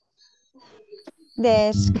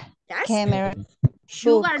 Desk, Desk. camera,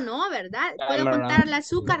 Sugar book. no, ¿verdad? ¿Puedo contar el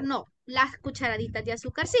azúcar? No. Las cucharaditas de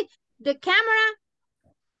azúcar, sí. The camera,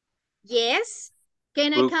 yes.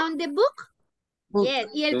 Can I count the book? Yes.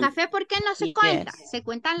 ¿Y el café por qué no se cuenta? Se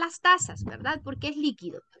cuentan las tazas, ¿verdad? Porque es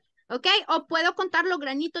líquido. ¿Ok? O puedo contar los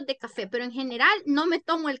granitos de café, pero en general no me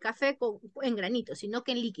tomo el café en granitos, sino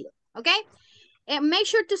que en líquido. ¿Ok? Make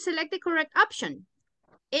sure to select the correct option.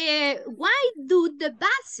 Why do the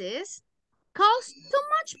buses cause too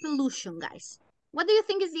much pollution, guys? What do you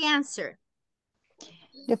think is the answer?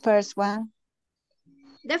 The first one.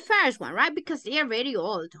 The first one, right? Because they are very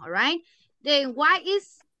old, all right? Then why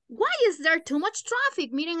is there too much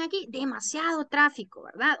traffic? Miren aquí, demasiado tráfico,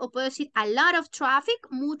 ¿verdad? O puedo decir a lot of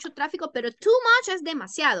traffic, mucho tráfico, pero too much es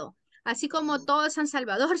demasiado. Así como todo San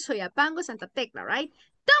Salvador, Soyapango, Santa Tecla, right?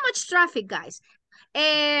 Too much traffic, guys.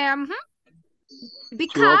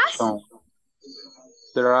 Because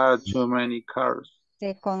there are too many cars.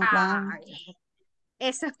 Second one.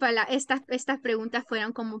 Estas preguntas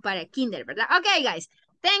fueron como para kinder, ¿verdad? Ok, guys.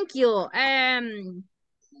 Thank you.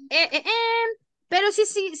 Pero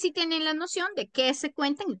sí tienen la noción de qué se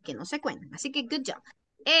cuentan y qué no se cuentan. Así que good job.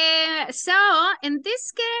 So, in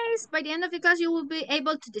this case, by the end of the class, you will be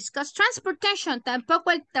able to discuss transportation. Tampoco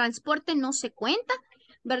el transporte no se cuenta,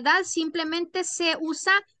 ¿verdad? Simplemente se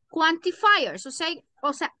usa quantifiers,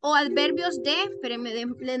 o adverbios de, espérenme,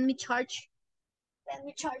 let me charge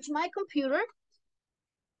my computer.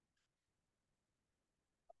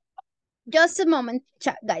 Just a moment,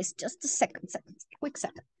 guys, just a second, quick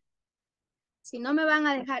second. Si no me van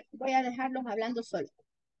a dejar, voy a dejarlos hablando solo.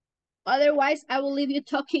 Otherwise, I will leave you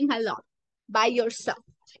talking a lot by yourself.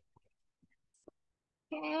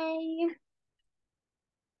 Okay.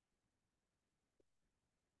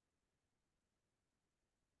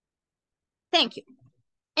 Thank you.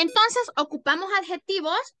 Entonces, ocupamos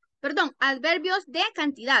adverbios de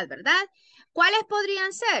cantidad, ¿verdad? ¿Cuáles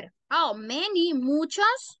podrían ser? Oh, many,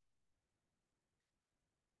 muchos.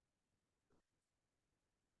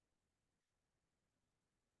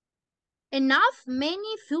 Enough,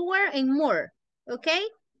 many, fewer, and more. ¿Ok?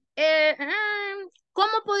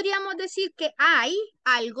 ¿Cómo podríamos decir que hay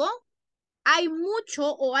algo? Hay mucho,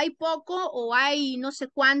 o hay poco, o hay no sé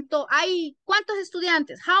cuánto. Hay ¿cuántos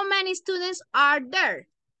estudiantes? How many students are there?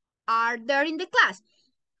 Are there in the class?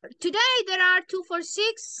 Today there are 2, 4,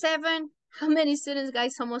 6, 7. How many students,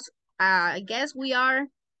 guys? Somos, I guess we are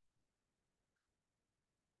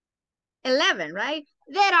 11, right?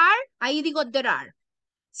 There are, ahí digo there are.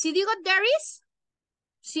 Si digo there is,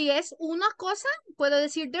 si es una cosa, puedo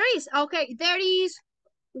decir there is. Okay, there is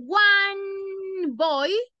one boy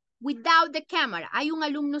without the camera. Hay un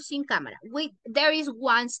alumno sin cámara. There is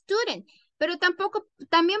one student. Pero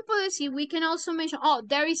también puedo decir, we can also mention, oh,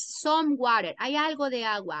 there is some water. Hay algo de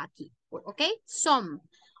agua aquí. Okay, some.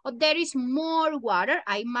 Or there is more water.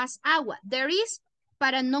 Hay más agua. There is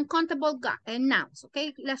para non-countable nouns.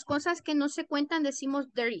 Okay, las cosas que no se cuentan decimos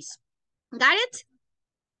there is. Got it?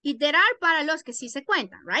 Y there are para los que sí se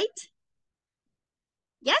cuentan, right?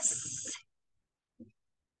 Yes?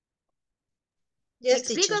 Yes,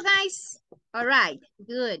 ¿Me explico, teacher. guys? All right,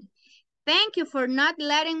 good. Thank you for not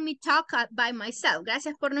letting me talk by myself.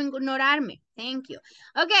 Gracias por no ignorarme. Thank you.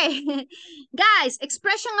 Okay, guys,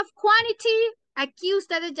 expression of quantity. Aquí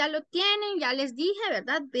ustedes ya lo tienen, ya les dije,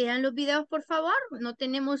 ¿verdad? Vean los videos, por favor. No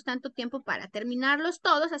tenemos tanto tiempo para terminarlos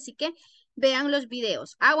todos, así que vean los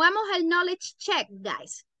videos. Hagamos el knowledge check,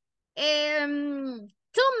 guys.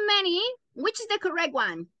 Too many. Which is the correct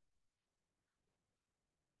one?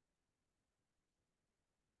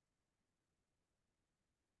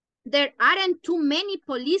 There aren't too many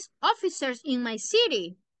police officers in my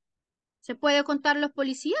city. ¿Se puede contar los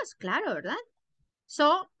policías? Claro, ¿verdad?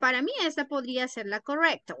 So, para mí esta podría ser la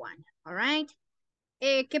correcta one. All right.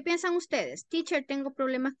 ¿Qué piensan ustedes? Teacher, tengo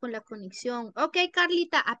problemas con la conexión. Ok,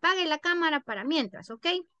 Carlita, apague la cámara para mientras, ok?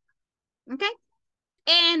 Ok.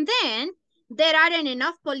 And then, there aren't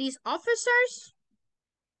enough police officers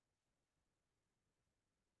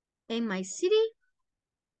in my city.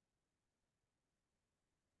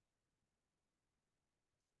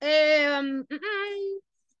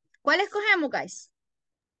 ¿Cuál escogemos, guys?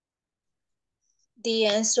 The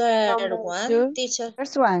answer one, teacher.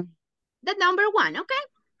 First one. The number one, ok.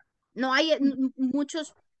 No hay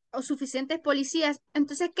muchos o suficientes policías.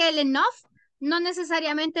 Entonces, que el enough no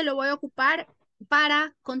necesariamente lo voy a ocupar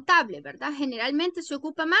para contable, ¿verdad? Generalmente se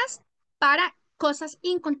ocupa más para cosas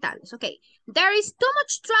incontables. Ok. There is too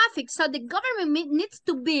much traffic, so the government needs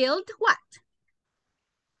to build what?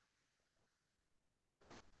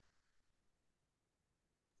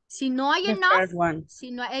 Si no hay enough,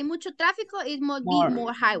 si no hay mucho tráfico, it must be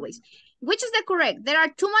more highways. Which is the correct? There are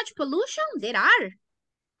too much pollution? There are.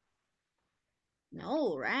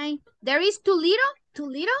 No, right? There is too little? Too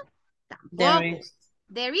little? Tampoco.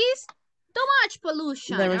 There is too much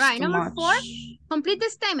pollution. All right, number 4. Complete the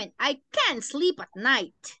statement. I can't sleep at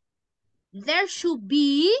night. There should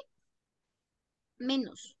be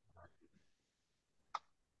menos.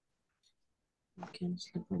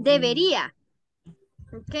 Debería.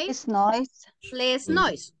 Okay. Less noise. Less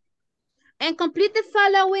noise. And complete the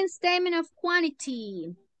following statement of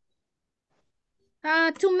quantity.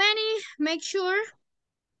 Too many, make sure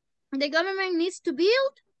the government needs to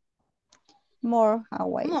build more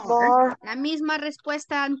highways. More. La misma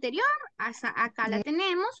respuesta anterior, acá la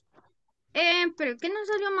tenemos. Pero ¿qué nos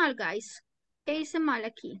salió mal, guys? ¿Qué hice mal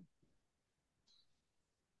aquí?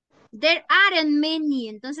 There aren't many,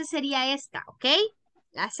 entonces sería esta, ¿ok?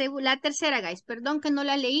 La tercera, guys. Perdón que no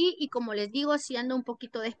la leí y como les digo, sí ando un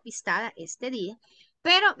poquito despistada este día.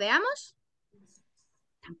 Pero veamos.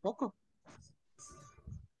 Tampoco.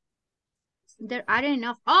 There aren't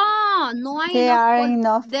enough. Oh, no hay There enough. aren't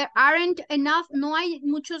enough. There aren't enough. No hay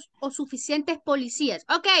muchos o suficientes policías.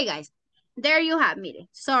 Okay, guys. There you have, mire.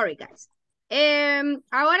 Sorry, guys.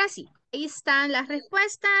 Ahora sí. Ahí están las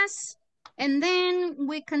respuestas. And then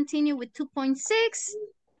we continue with 2.6.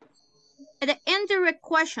 The indirect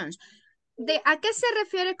questions. ¿A qué se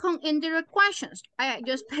refiere con indirect questions?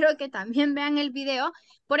 Yo espero que también vean el video.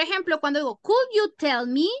 Por ejemplo, cuando digo, could you tell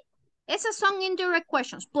me? Esas son indirect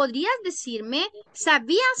questions. ¿Podrías decirme?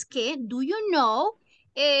 ¿Sabías que? Do you know?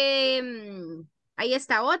 Ahí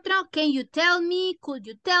está otra. Can you tell me? Could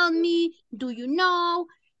you tell me? Do you know?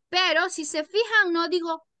 Pero si se fijan, no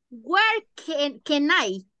digo, where can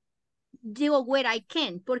I? Digo, where I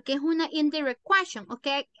can, porque es una indirect question. ¿Ok?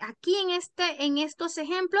 Aquí en estos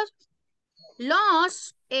ejemplos,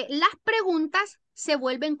 las preguntas se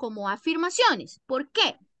vuelven como afirmaciones. ¿Por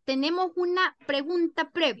qué? Tenemos una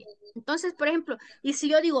pregunta previa. Entonces, por ejemplo, y si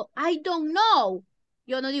yo digo, I don't know,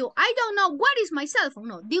 yo no digo, I don't know what is my cell phone.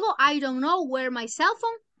 No, digo, I don't know where my cell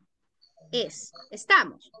phone is.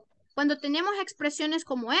 Estamos. Cuando tenemos expresiones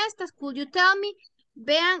como estas, could you tell me?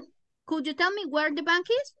 Vean, could you tell me where the bank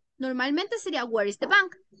is? Normalmente sería, where is the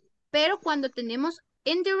bank? Pero cuando tenemos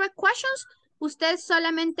indirect questions, usted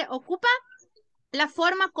solamente ocupa la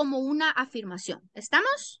forma como una afirmación.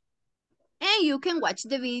 ¿Estamos? And you can watch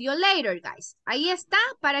the video later, guys. Ahí está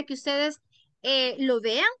para que ustedes lo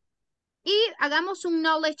vean y hagamos un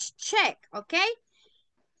knowledge check, ¿ok?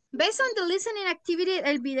 Based on the listening activity,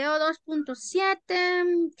 el video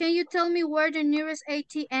 2.7, can you tell me where the nearest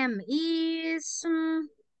ATM is?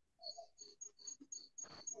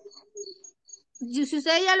 Si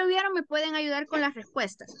ustedes ya lo vieron, me pueden ayudar con las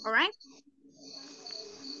respuestas, all right?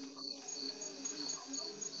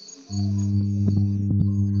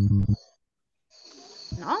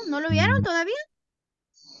 ¿No lo vieron todavía?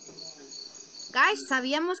 Guys,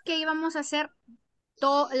 sabíamos que íbamos a hacer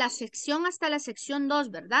toda la sección hasta la sección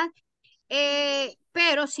 2, ¿verdad?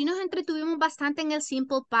 Pero sí nos entretuvimos bastante en el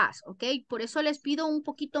simple past, ¿ok? Por eso les pido un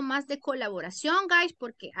poquito más de colaboración, guys,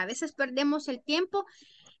 porque a veces perdemos el tiempo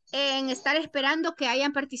en estar esperando que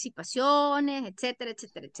hayan participaciones, etcétera,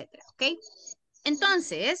 etcétera, etcétera, ¿ok?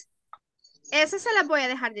 Entonces, esa se las voy a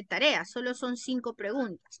dejar de tarea, solo son 5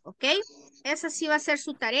 preguntas, ¿ok? Esa sí va a ser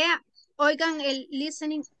su tarea. Oigan el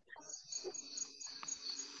listening.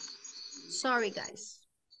 Sorry, guys.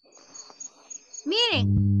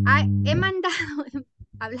 Miren, he mandado,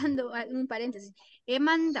 hablando un paréntesis, he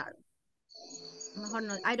mandado, mejor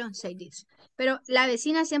no, I don't say this, pero la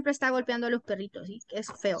vecina siempre está golpeando a los perritos y es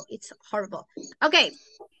feo, it's horrible. Ok,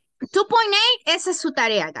 2.8, esa es su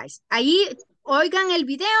tarea, guys. Ahí oigan el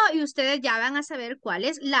video y ustedes ya van a saber cuál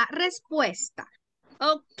es la respuesta.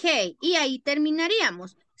 Ok, y ahí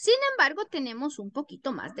terminaríamos. Sin embargo, tenemos un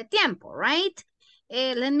poquito más de tiempo, right?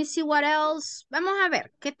 Let me see what else. Vamos a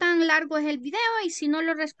ver qué tan largo es el video y si no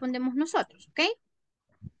lo respondemos nosotros, ¿ok?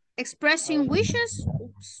 Expressing wishes.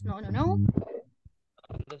 Oops, no.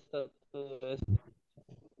 ¿Dónde está todo esto?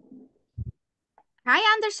 Hi,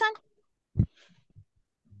 Anderson.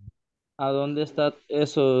 ¿A dónde están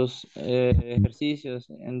esos ejercicios?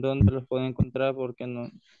 ¿En dónde los puedo encontrar? Porque no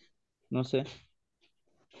sé.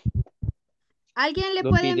 ¿Alguien le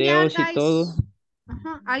Los puede enviar, videos y guys? todo.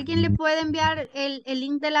 Ajá. ¿Alguien le puede enviar el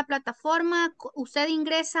link de la plataforma? Usted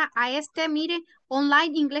ingresa a mire,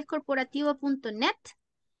 onlineinglescorporativo.net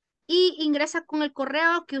y ingresa con el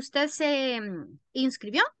correo que usted se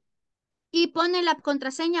inscribió y pone la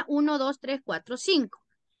contraseña 1, 2, 3, 4, 5.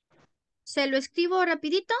 ¿Se lo escribo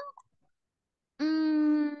rapidito?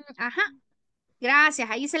 Ajá. Gracias.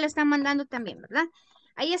 Ahí se lo están mandando también, ¿verdad?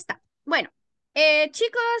 Ahí está. Bueno,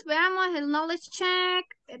 chicos, veamos el knowledge check.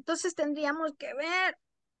 Entonces tendríamos que ver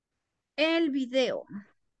el video.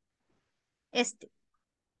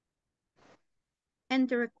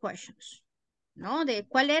 Enter questions. ¿No? ¿De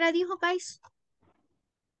cuál era, dijo, guys?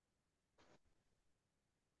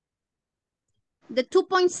 The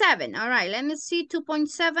 2.7. All right, let me see.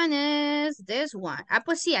 2.7 is this one. Ah,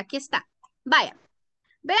 pues sí, aquí está. Vaya.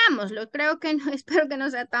 Veámoslo. Creo que no, espero que no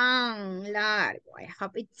sea tan largo. I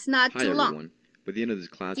hope it's not too long. By the end of this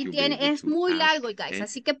class, Y you'll be able es to muy ask largo, guys.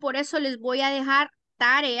 Así que por eso les voy a dejar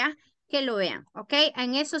tarea que lo vean. ¿Ok?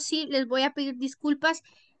 En eso sí les voy a pedir disculpas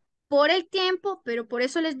por el tiempo, pero por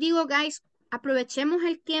eso les digo, guys, aprovechemos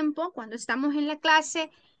el tiempo cuando estamos en la clase.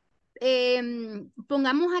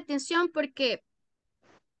 Pongamos atención porque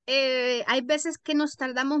hay veces que nos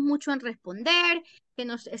tardamos mucho en responder, que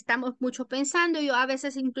nos estamos mucho pensando. Yo a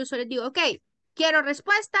veces incluso les digo, ok, quiero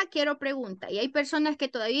respuesta, quiero pregunta. Y hay personas que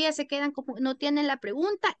todavía se quedan como no tienen la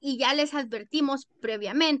pregunta y ya les advertimos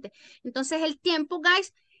previamente. Entonces el tiempo,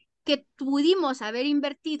 guys, que pudimos haber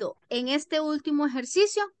invertido en este último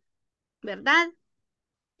ejercicio, ¿verdad?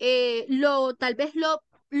 Tal vez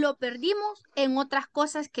lo perdimos en otras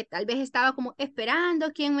cosas que tal vez estaba como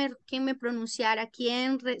esperando quién me pronunciara,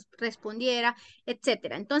 quién respondiera,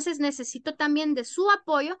 etcétera. Entonces necesito también de su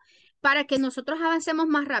apoyo para que nosotros avancemos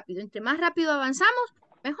más rápido. Entre más rápido avanzamos,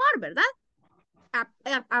 mejor, ¿verdad?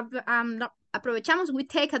 Aprovechamos, we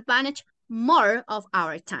take advantage more of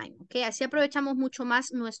our time, ¿ok? Así aprovechamos mucho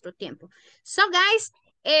más nuestro tiempo. So, guys,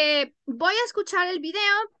 voy a escuchar el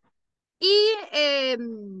video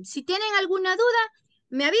y si tienen alguna duda,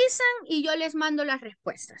 me avisan y yo les mando las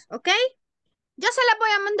respuestas, ¿ok? Yo se las voy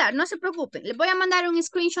a mandar, no se preocupen. Les voy a mandar un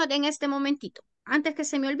screenshot en este momentito, antes que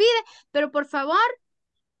se me olvide, pero por favor,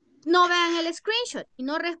 no vean el screenshot y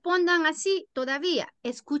no respondan así todavía.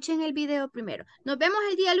 Escuchen el video primero. Nos vemos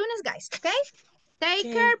el día lunes, guys, ¿ok?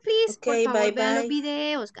 Take care, please. Okay, por favor, bye, vean los bye.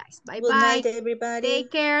 videos, guys. Bye, Good bye. night, everybody. Take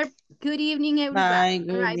care. Good evening, Bye, everybody. All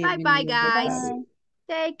good right, bye, evening, bye, guys. everybody.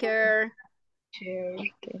 Take care. Sure,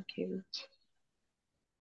 thank you.